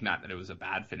last week, not that it was a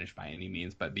bad finish by any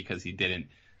means, but because he didn't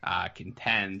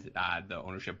contend, the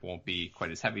ownership won't be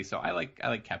quite as heavy. So I like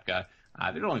Koepka.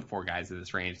 There are only 4 guys in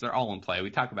this range. They're all in play. We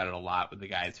talk about it a lot with the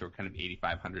guys who are kind of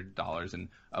 $8,500 and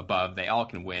above. They all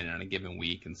can win on a given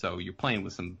week, and so you're playing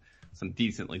with some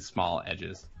decently small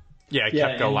edges. Yeah,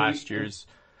 Koepka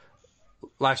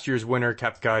last year's winner,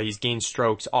 Koepka, he's gained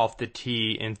strokes off the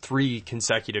tee in 3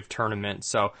 consecutive tournaments.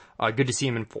 So good to see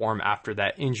him in form after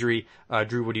that injury.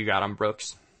 Drew, what do you got on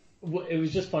Brooks? Well, it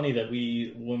was just funny that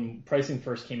when pricing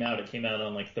first came out, it came out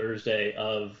on like Thursday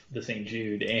of the St.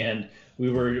 Jude, and we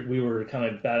were kind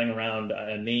of batting around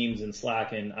names in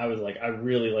Slack, and I was like, I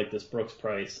really like this Brooks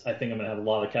price. I think I'm gonna have a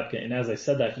lot of Koepka. And as I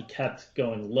said that, he kept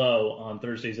going low on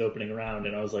Thursday's opening round,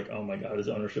 and I was like, oh my god, his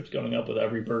ownership's going up with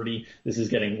every birdie. This is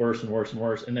getting worse and worse and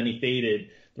worse. And then he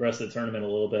faded the rest of the tournament a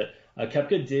little bit.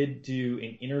 Koepka did do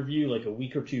an interview like a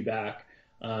week or 2 back,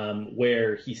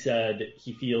 where he said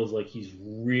he feels like he's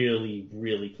really,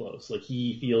 really close. Like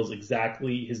he feels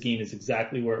his game is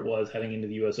exactly where it was heading into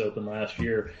the U.S. Open last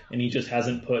year, and he just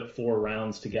hasn't put 4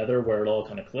 rounds together where it all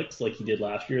kind of clicks like he did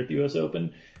last year at the U.S.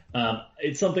 Open.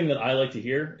 It's something that I like to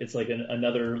hear. It's like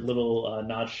another little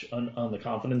notch on the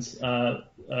confidence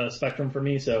spectrum for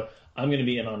me. So I'm going to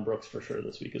be in on Brooks for sure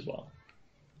this week as well.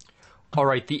 All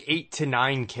right, the 8 to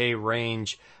 9K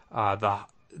range,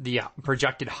 the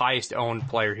projected highest owned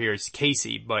player here is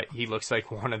Casey, but he looks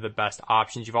like one of the best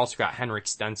options. You've also got Henrik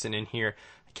Stenson in here.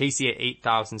 Casey at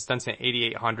 8,000, Stenson at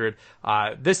 8,800.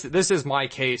 This is my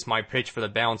pitch for the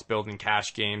balance building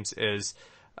cash games is,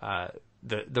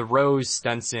 the Rose,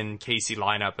 Stenson, Casey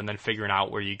lineup, and then figuring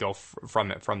out where you go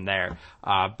from there.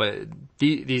 But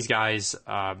these guys,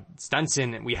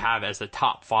 Stenson, we have as the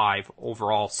top 5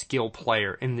 overall skill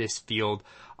player in this field.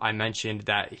 I mentioned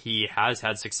that he has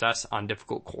had success on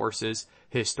difficult courses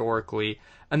historically.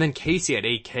 And then Casey at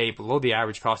 8K, below the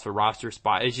average cost of a roster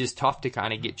spot. It's just tough to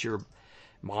kind of get your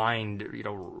mind,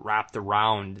 wrapped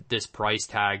around this price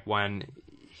tag when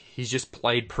he's just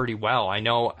played pretty well. I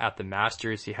know at the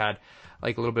Masters he had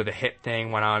like a little bit of a hip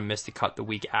thing, went on and missed the cut the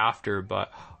week after,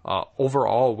 but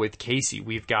overall with Casey,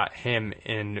 we've got him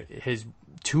in his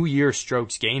 2-year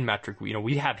strokes gain metric.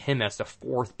 We have him as the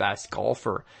 4th best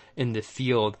golfer in the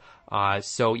field.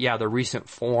 So yeah, the recent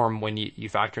form, when you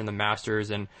factor in the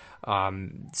Masters and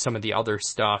some of the other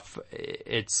stuff,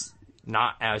 it's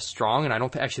not as strong. And I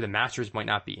don't think, actually, the Masters might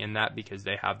not be in that because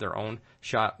they have their own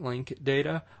ShotLink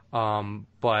data.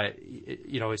 But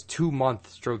his 2-month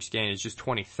strokes gain is just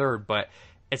 23rd, but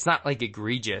it's not like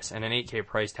egregious, and an 8K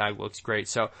price tag looks great.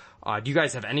 So, do you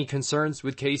guys have any concerns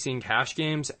with Casey in cash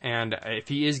games? And if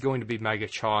he is going to be mega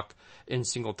chalk in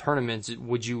single tournaments,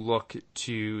 would you look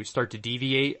to start to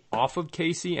deviate off of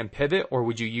Casey and pivot, or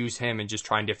would you use him and just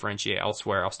try and differentiate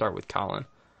elsewhere? I'll start with Colin.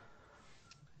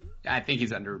 I think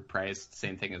he's underpriced.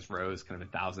 Same thing as Rose, kind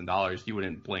of $1,000. You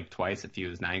wouldn't blink twice if he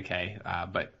was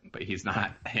 9K, but he's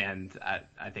not. And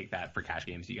I think that for cash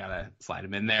games, you gotta slide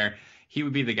him in there. He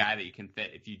would be the guy that you can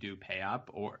fit if you do pay up,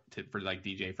 or for like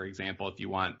DJ, for example, if you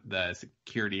want the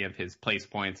security of his place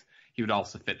points, he would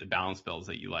also fit the balance bills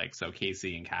that you like. So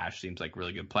Casey and cash seems like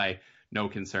really good play. No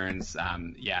concerns.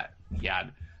 He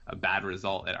had a bad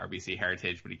result at RBC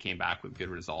Heritage, but he came back with good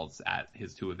results at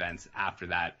his 2 events after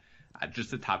that.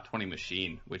 Just a top 20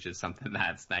 machine, which is something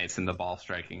that's nice. And the ball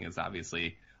striking is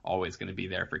obviously always going to be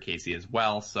there for Casey as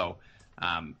well. So,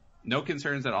 no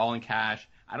concerns at all in cash.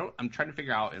 I'm trying to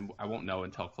figure out, and I won't know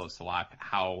until close to lock,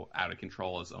 how out of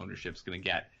control his ownership's going to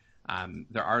get.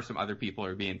 There are some other people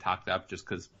who are being talked up just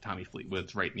because Tommy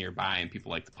Fleetwood's right nearby and people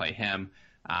like to play him.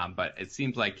 But it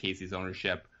seems like Casey's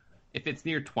ownership, if it's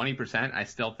near 20%, I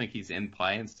still think he's in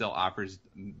play and still offers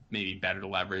maybe better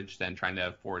leverage than trying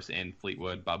to force in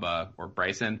Fleetwood, Bubba, or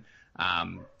Bryson.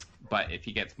 But if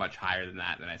he gets much higher than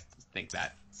that, then I think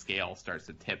that scale starts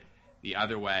to tip the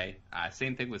other way.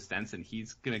 Same thing with Stenson.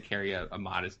 He's going to carry a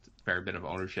modest fair bit of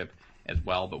ownership as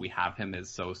well, but we have him as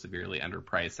so severely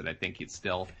underpriced that I think it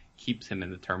still keeps him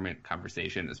in the tournament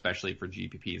conversation, especially for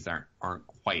GPPs that aren't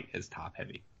quite as top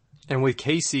heavy. And with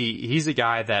Casey, he's a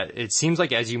guy that it seems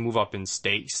like as you move up in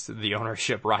stakes, the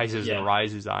ownership rises and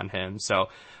rises on him. So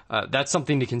that's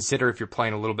something to consider if you're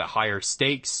playing a little bit higher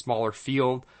stakes, smaller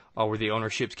field, where the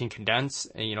ownerships can condense.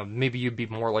 And, maybe you'd be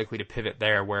more likely to pivot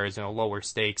there, whereas in a lower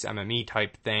stakes MME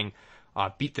type thing,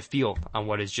 beat the field on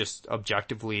what is just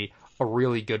objectively a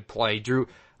really good play. Drew,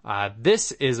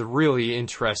 this is a really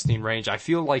interesting range. I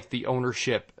feel like the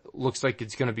ownership looks like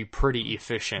it's going to be pretty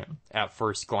efficient at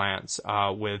first glance,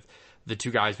 with the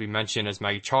 2 guys we mentioned as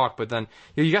mega chalk. But then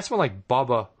you got someone like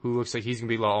Bubba who looks like he's going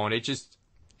to be low, and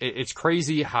it's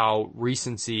crazy how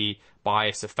recency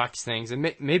bias affects things,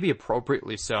 and maybe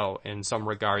appropriately so in some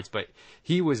regards. But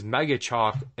he was mega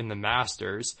chalk in the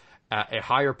Masters at a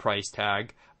higher price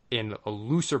tag in a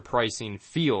looser pricing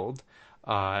field,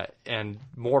 and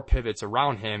more pivots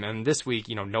around him. And this week,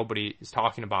 nobody is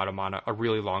talking about him on a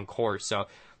really long course. So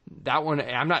that one,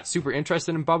 I'm not super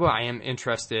interested in Bubba. I am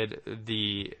interested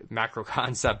the macro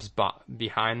concepts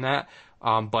behind that.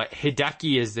 But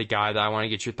Hideki is the guy that I want to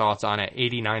get your thoughts on at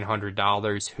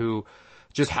 $8,900, who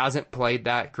just hasn't played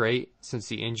that great since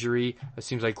the injury. It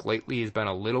seems like lately he's been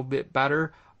a little bit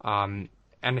better. And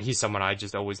he's someone I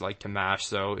just always like to mash.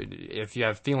 So if you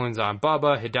have feelings on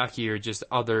Bubba, Hideki, or just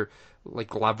other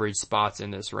like leverage spots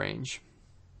in this range.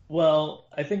 Well,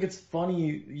 I think it's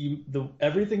funny.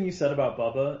 Everything you said about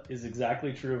Bubba is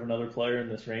exactly true of another player in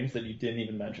this range that you didn't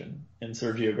even mention, in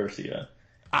Sergio Garcia.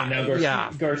 And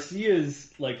now Garcia's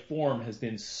form has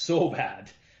been so bad.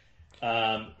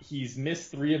 He's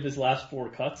missed 3 of his last 4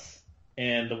 cuts,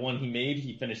 and the one he made,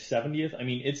 he finished 70th. I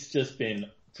mean, it's just been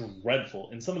dreadful.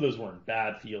 And some of those were in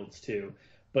bad fields too.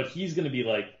 But he's going to be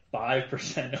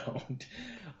 5% owned.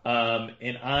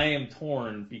 And I am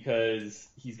torn because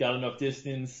he's got enough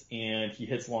distance and he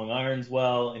hits long irons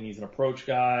well and he's an approach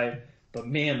guy. But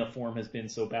man, the form has been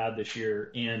so bad this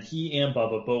year. And he and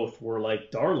Bubba both were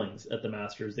darlings at the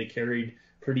Masters. They carried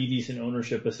pretty decent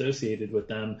ownership associated with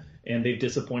them, and they've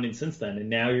disappointed since then. And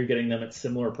now you're getting them at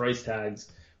similar price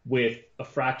tags with a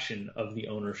fraction of the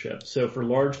ownership. So for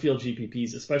large field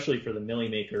GPPs, especially for the Millie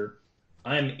Maker,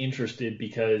 I'm interested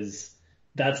because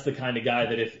that's the kind of guy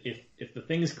that if the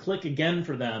things click again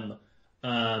for them,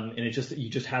 and you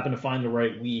just happen to find the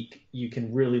right week, you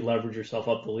can really leverage yourself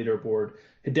up the leaderboard.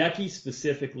 Hideki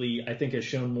specifically, I think, has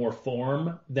shown more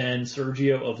form than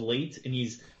Sergio of late, and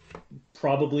he's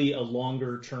probably a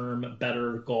longer-term,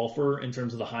 better golfer in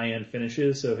terms of the high-end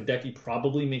finishes. So Hideki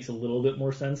probably makes a little bit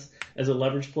more sense as a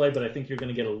leverage play, but I think you're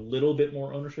going to get a little bit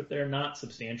more ownership there, not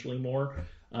substantially more.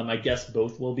 I guess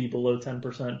both will be below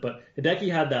 10%, but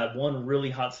Hideki had that one really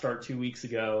hot start 2 weeks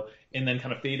ago and then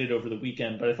kind of faded over the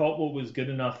weekend. But I thought what was good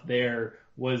enough there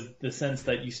was the sense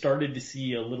that you started to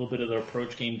see a little bit of the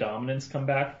approach game dominance come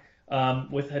back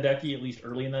with Hideki, at least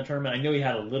early in that tournament. I know he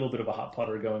had a little bit of a hot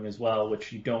putter going as well,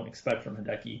 which you don't expect from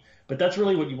Hideki. But that's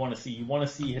really what you want to see. You want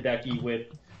to see Hideki with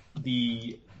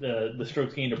the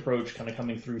strokes gained approach kind of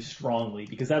coming through strongly,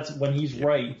 because that's when he's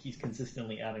right, he's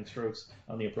consistently adding strokes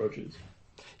on the approaches.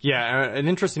 Yeah, an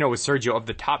interesting note with Sergio, of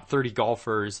the top 30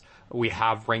 golfers we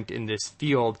have ranked in this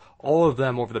field, all of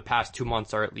them over the past 2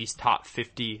 months are at least top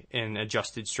 50 in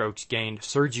adjusted strokes gained.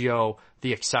 Sergio,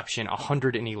 the exception,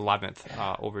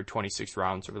 111th over 26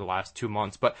 rounds over the last 2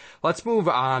 months. But let's move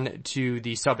on to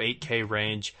the sub 8K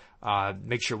range.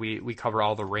 Make sure we cover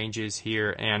all the ranges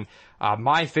here. And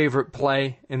my favorite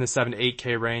play in the 7 to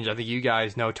 8K range, I think you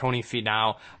guys know, Tony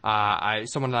Finau.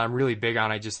 Someone that I'm really big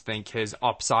on. I just think his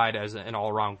upside as an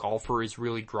all-around golfer is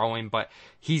really growing, but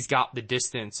he's got the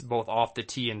distance both off the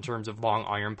tee in terms of long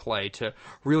iron play to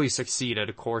really succeed at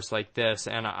a course like this.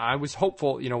 And I was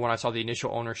hopeful, when I saw the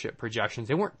initial ownership projections,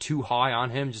 they weren't too high on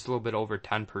him, just a little bit over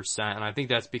 10%. And I think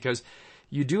that's because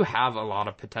you do have a lot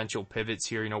of potential pivots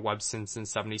here. Webb Simpson,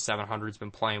 7,700, has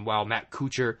been playing well. Matt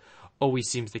Kuchar always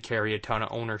seems to carry a ton of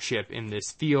ownership in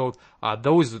this field.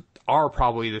 Those are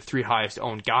probably the three highest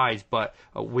owned guys, but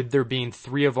with there being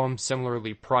three of them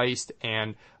similarly priced,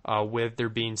 and with there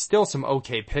being still some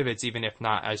okay pivots, even if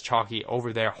not as chalky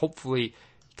over there, hopefully,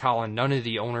 Colin, none of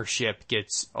the ownership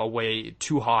gets away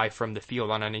too high from the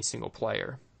field on any single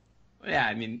player. Yeah,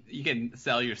 I mean, you can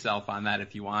sell yourself on that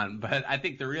if you want, but I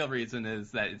think the real reason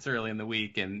is that it's early in the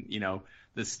week, and,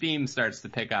 the steam starts to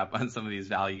pick up on some of these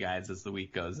value guys as the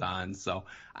week goes on. So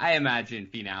I imagine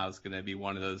Finau is going to be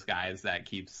one of those guys that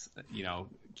keeps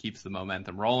the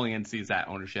momentum rolling and sees that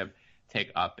ownership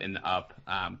tick up and up,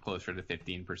 closer to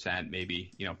 15%,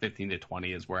 maybe, 15 to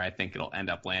 20 is where I think it'll end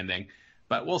up landing.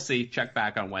 But we'll see. Check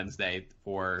back on Wednesday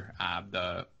for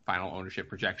the final ownership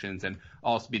projections, and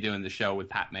I'll also be doing the show with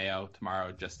Pat Mayo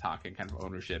tomorrow, just talking kind of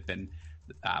ownership and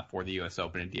for the U.S.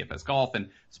 Open and DFS Golf, and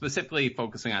specifically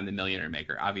focusing on the Millionaire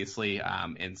Maker. Obviously,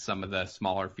 in some of the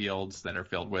smaller fields that are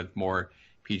filled with more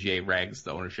PGA regs,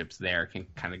 the ownerships there can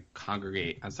kind of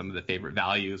congregate on some of the favorite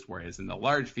values, whereas in the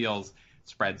large fields, it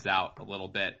spreads out a little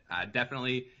bit.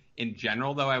 Definitely, in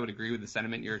general, though, I would agree with the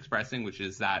sentiment you're expressing, which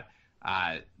is that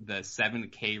the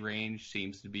 7K range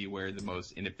seems to be where the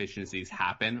most inefficiencies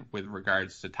happen with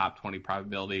regards to top 20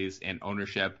 probabilities and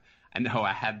ownership. I know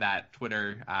I had that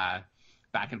Twitter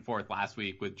back and forth last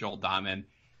week with Joel Dahman,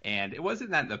 and it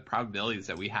wasn't that the probabilities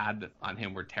that we had on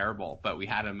him were terrible, but we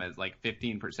had him as like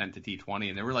 15% to T20,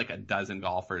 and there were like a dozen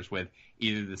golfers with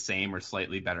either the same or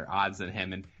slightly better odds than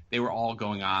him, and they were all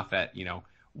going off at 1%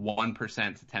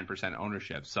 to 10%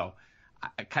 ownership. So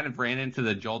I kind of ran into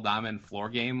the Joel Dahman floor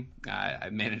game. I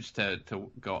managed to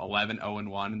go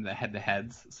 11-0-1 in the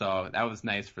head-to-heads, so that was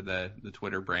nice for the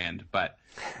Twitter brand. But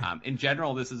in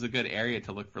general, this is a good area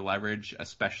to look for leverage,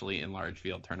 especially in large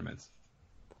field tournaments.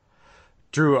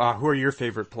 Drew, who are your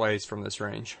favorite plays from this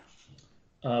range?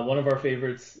 One of our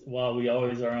favorites, while we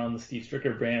always are on the Steve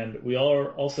Stricker brand, we are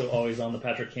also always on the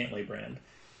Patrick Cantlay brand.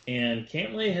 And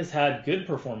Cantlay has had good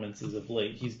performances of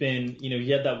late. He's been, he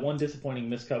had that one disappointing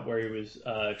miscut where he was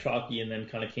chalky, and then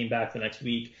kind of came back the next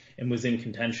week and was in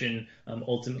contention.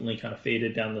 Ultimately, kind of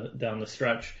faded down the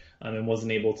stretch and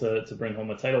wasn't able to bring home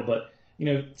a title. But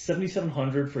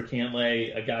 7,700 for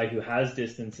Cantlay, a guy who has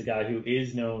distance, a guy who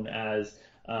is known as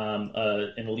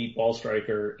an elite ball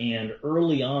striker. And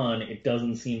early on, it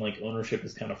doesn't seem like ownership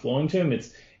is kind of flowing to him.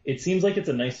 It seems like it's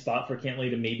a nice spot for Cantlay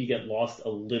to maybe get lost a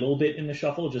little bit in the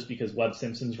shuffle, just because Webb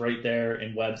Simpson's right there,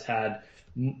 and Webb's had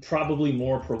probably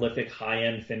more prolific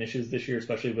high-end finishes this year,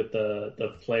 especially with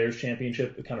the Players'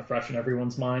 Championship kind of fresh in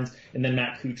everyone's minds. And then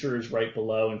Matt Kuchar is right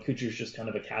below, and Kuchar's just kind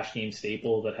of a cash game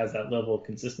staple that has that level of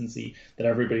consistency that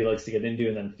everybody likes to get into.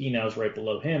 And then Finau's right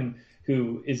below him,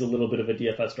 who is a little bit of a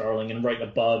DFS darling, and right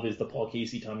above is the Paul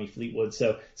Casey, Tommy Fleetwood.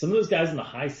 So some of those guys in the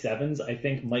high sevens, I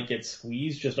think, might get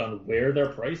squeezed just on where they're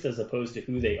priced as opposed to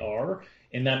who they are.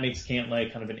 And that makes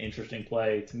Cantlay kind of an interesting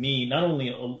play to me, not only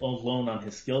alone on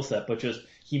his skill set, but just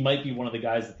he might be one of the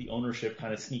guys that the ownership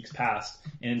kind of sneaks past.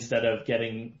 And instead of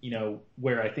getting,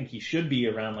 where I think he should be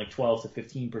around like 12 to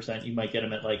 15%, you might get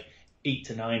him at like 8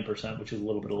 to 9%, which is a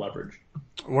little bit of leverage.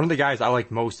 One of the guys I like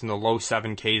most in the low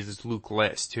 7Ks is Luke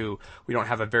List, who we don't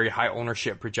have a very high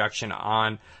ownership projection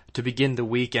on to begin the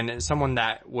week, and someone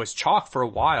that was chalk for a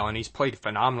while, and he's played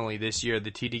phenomenally this year.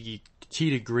 The tee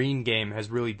to green game has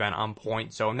really been on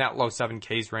point. So in that low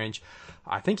 7Ks range,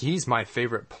 I think he's my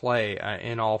favorite play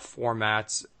in all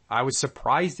formats. I was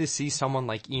surprised to see someone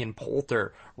like Ian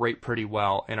Poulter rate pretty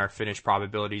well in our finish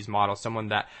probabilities model, someone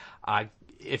that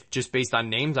if just based on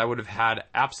names, I would have had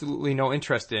absolutely no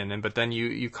interest in. But then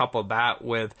you couple that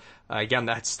with, again,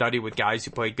 that study with guys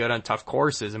who play good on tough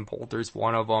courses, and Poulter's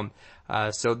one of them.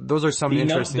 So those are some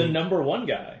interesting. The number one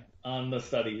guy on the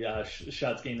study,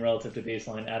 shots gained relative to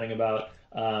baseline, adding about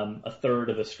a third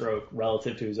of a stroke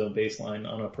relative to his own baseline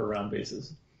on a per round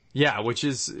basis. Yeah, which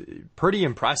is pretty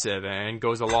impressive and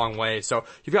goes a long way. So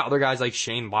you've got other guys like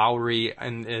Shane Lowry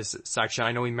in this section.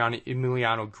 I know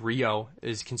Emiliano Grillo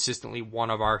is consistently one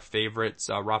of our favorites,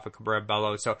 Rafa Cabrera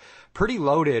Bello. So pretty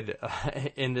loaded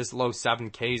in this low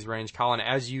 7Ks range. Colin,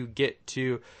 as you get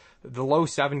to the low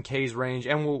 7Ks range,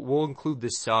 and we'll include the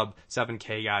sub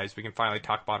 7K guys, we can finally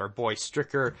talk about our boy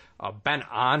Stricker. Ben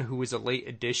An, who is a late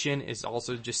addition, is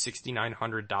also just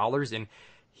 $6,900, and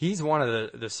he's one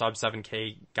of the sub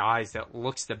 7K guys that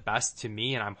looks the best to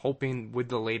me, and I'm hoping with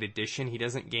the late addition, he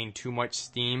doesn't gain too much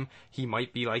steam. He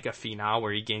might be like a Finau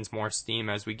where he gains more steam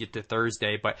as we get to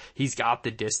Thursday, but he's got the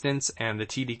distance and the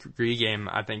tee degree game,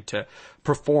 I think, to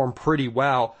perform pretty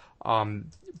well.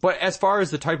 But as far as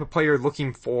the type of player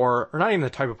looking for, or not even the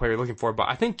type of player looking for, but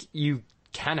I think you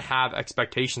can have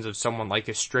expectations of someone like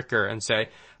a Stricker and say,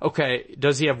 okay,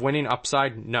 does he have winning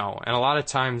upside? No. And a lot of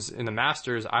times in the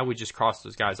Masters, I would just cross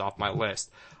those guys off my list.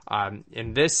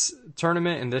 In this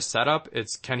tournament, in this setup,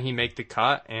 it's can he make the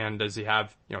cut, and does he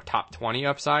have, top 20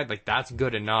 upside? Like, that's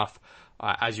good enough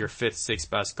as your 5th, 6th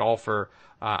best golfer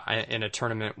in a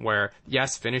tournament where,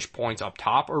 yes, finish points up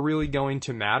top are really going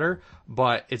to matter,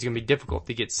 but it's going to be difficult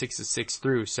to get 6 to 6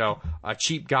 through. So a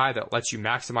cheap guy that lets you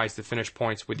maximize the finish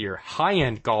points with your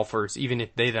high-end golfers, even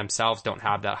if they themselves don't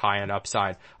have that high-end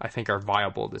upside, I think are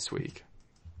viable this week.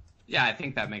 Yeah, I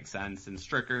think that makes sense. And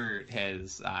Stricker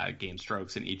has gained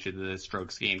strokes in each of the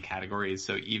strokes gained categories.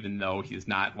 So even though he's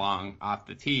not long off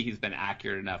the tee, he's been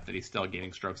accurate enough that he's still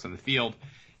gaining strokes on the field.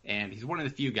 And he's one of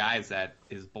the few guys that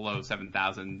is below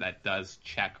 7,000 that does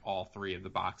check all three of the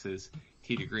boxes,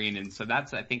 tee to green. And so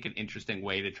that's, I think, an interesting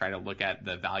way to try to look at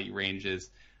the value ranges,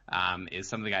 is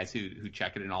some of the guys who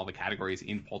check it in all the categories.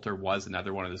 Ian Poulter was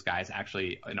another one of those guys,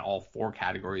 actually in all 4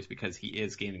 categories, because he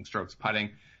is gaining strokes putting.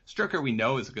 Stricker, we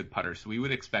know, is a good putter, so we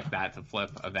would expect that to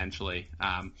flip eventually.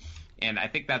 And I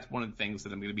think that's one of the things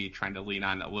that I'm going to be trying to lean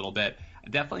on a little bit. I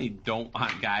definitely don't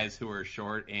want guys who are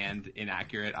short and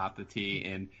inaccurate off the tee.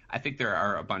 And I think there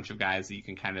are a bunch of guys that you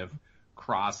can kind of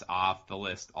cross off the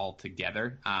list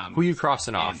altogether. Who are you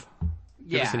crossing off?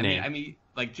 Yeah, I mean,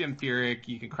 like Jim Furyk,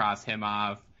 you can cross him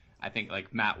off. I think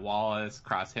like Matt Wallace,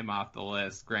 cross him off the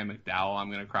list. Graham McDowell, I'm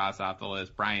going to cross off the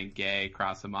list. Brian Gay,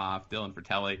 cross him off. Dylan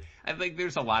Fratelli. I think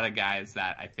there's a lot of guys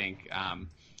that I think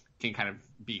can kind of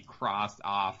be crossed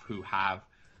off who have,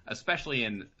 especially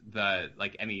in the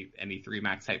like any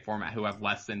 3-max type format, who have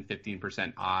less than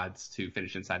 15% odds to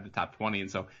finish inside the top 20.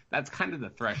 And so that's kind of the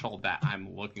threshold that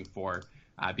I'm looking for,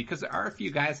 because there are a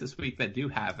few guys this week that do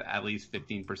have at least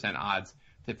 15% odds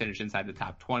to finish inside the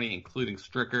top 20, including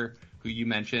Stricker, who you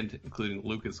mentioned, including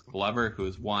Lucas Glover, who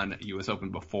has won US Open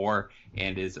before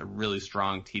and is a really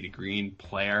strong tee to green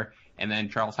player. And then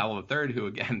Charles Howell III, who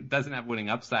again doesn't have winning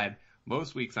upside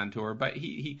most weeks on tour, but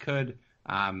he could,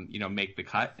 make the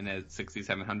cut. And at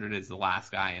 6,700 is the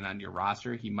last guy in on your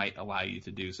roster. He might allow you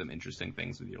to do some interesting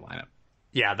things with your lineup.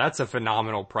 Yeah, that's a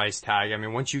phenomenal price tag. I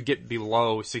mean, once you get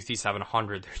below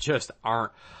 6,700, there just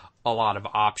aren't a lot of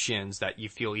options that you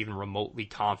feel even remotely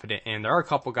confident in. There are a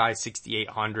couple guys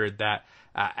 6,800 that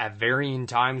at varying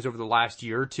times over the last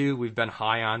year or two we've been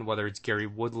high on, whether it's Gary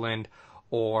Woodland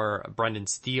or Brendan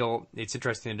Steele. It's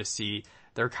interesting to see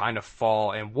their kind of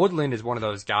fall. And Woodland is one of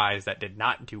those guys that did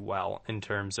not do well in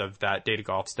terms of that data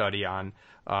golf study on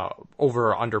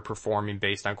over or underperforming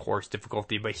based on course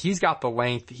difficulty. But he's got the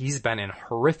length. He's been in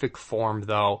horrific form,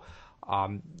 though.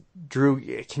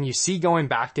 Drew, can you see going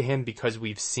back to him because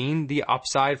we've seen the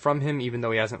upside from him, even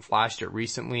though he hasn't flashed it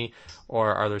recently?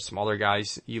 Or are there some other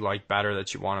guys you like better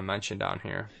that you want to mention down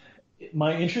here?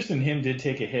 My interest in him did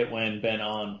take a hit when Ben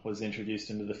An was introduced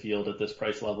into the field at this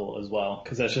price level as well,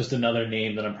 because that's just another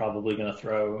name that I'm probably going to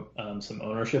throw some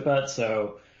ownership at.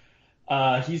 So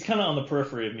he's kind of on the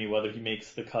periphery of me, whether he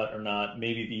makes the cut or not.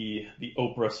 Maybe the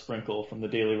Oprah sprinkle from the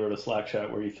Daily Road to Slack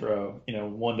Chat where you throw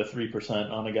 1 to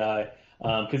 3% on a guy,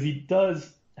 because he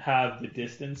does have the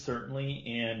distance, certainly,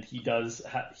 and he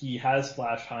has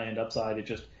flashed high-end upside. It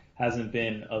just hasn't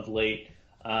been of late.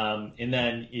 And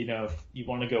then, if you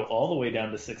want to go all the way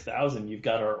down to 6,000, you've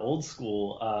got our old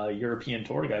school European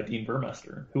Tour guy, Dean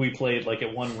Burmester, who we played like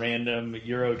at one random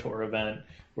Euro Tour event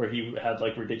where he had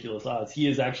like ridiculous odds. He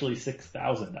is actually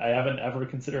 6,000. I haven't ever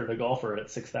considered a golfer at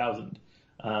 6,000.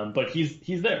 But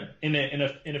he's there in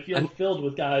a field filled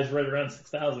with guys right around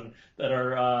 6,000 that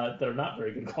are not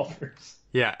very good golfers.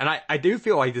 Yeah, and I do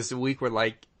feel like this is a week where,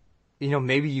 like,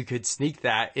 maybe you could sneak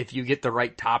that if you get the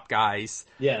right top guys.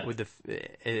 Yeah.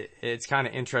 It's kind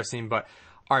of interesting, but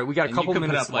all right, we got a couple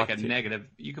minutes left.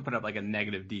 You could put up like a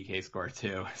negative DK score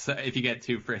too. So if you get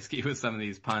too frisky with some of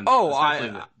these punts,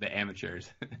 especially the amateurs.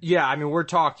 Yeah, I mean, we're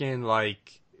talking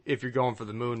like if you're going for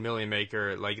the Moon Million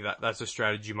Maker, like that's a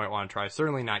strategy you might want to try.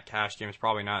 Certainly not cash games,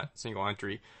 probably not single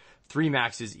entry, 3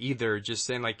 maxes either. Just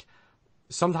saying, like,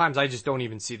 sometimes I just don't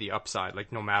even see the upside,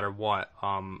 like, no matter what.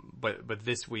 But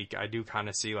this week I do kind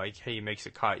of see, like, hey, he makes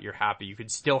a cut, you're happy. You could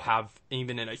still have,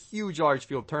 even in a huge large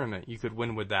field tournament, you could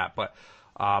win with that. But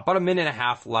about a minute and a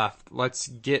half left. Let's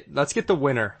get the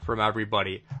winner from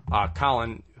everybody.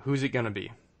 Colin, who's it gonna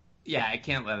be? Yeah, I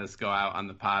can't let us go out on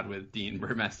the pod with Dean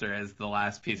Burmester as the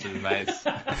last piece of advice.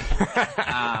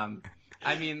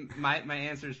 I mean, my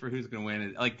answers for who's going to win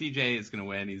is, like, DJ is going to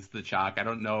win. He's the chalk. I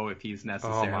don't know if he's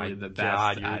necessarily the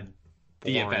best at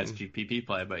DFS GPP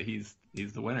play, but he's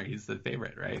the winner. He's the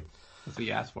favorite, right? That's what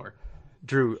you asked for.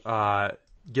 Drew,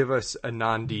 give us a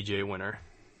non-DJ winner.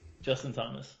 Justin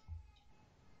Thomas.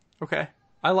 Okay.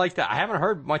 I like that. I haven't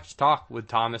heard much talk with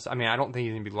Thomas. I mean, I don't think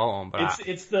he's going to be low on, but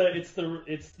it's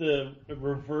the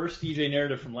reverse DJ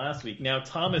narrative from last week. Now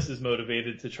Thomas is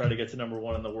motivated to try to get to number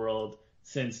 1 in the world,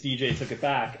 since DJ took it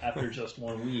back after just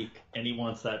 1 week, and he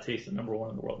wants that taste of number 1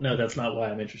 in the world. No, that's not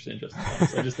why I'm interested in Justin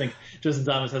Thomas. I just think Justin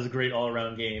Thomas has a great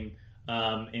all-around game,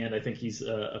 and I think he's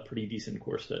a pretty decent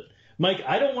course fit. Mike,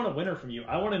 I don't want a winner from you.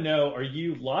 I want to know, are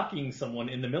you locking someone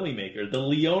in the Millie Maker? The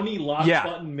Leone lock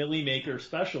button Millie Maker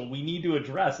special we need to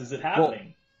address. Is it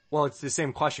happening? Well, it's the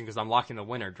same question because I'm locking the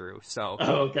winner, Drew. So.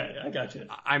 Oh, okay. I got you.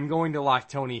 I'm going to lock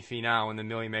Tony Finau in the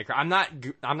Millie Maker. I'm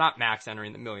not max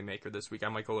entering the Millie Maker this week. I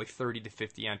might go like 30 to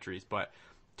 50 entries, but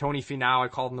Tony Finau, I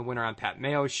called him the winner on Pat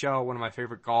Mayo's show, one of my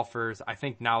favorite golfers. I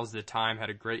think now's the time.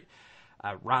 Had a great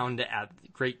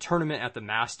great tournament at the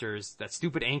Masters. That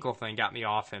stupid ankle thing got me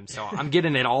off him, so I'm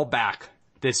getting it all back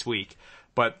this week.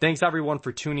 But thanks everyone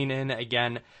for tuning in.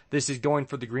 Again, this is Going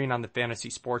for the Green on the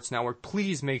Fantasy Sports Network.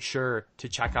 Please make sure to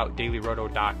check out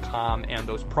dailyroto.com and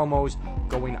those promos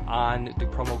going on, the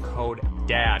promo code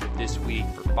DAD this week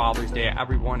for Father's Day.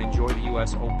 Everyone enjoy the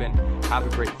US Open. Have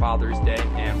a great Father's Day,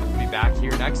 and we'll be back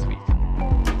here next week.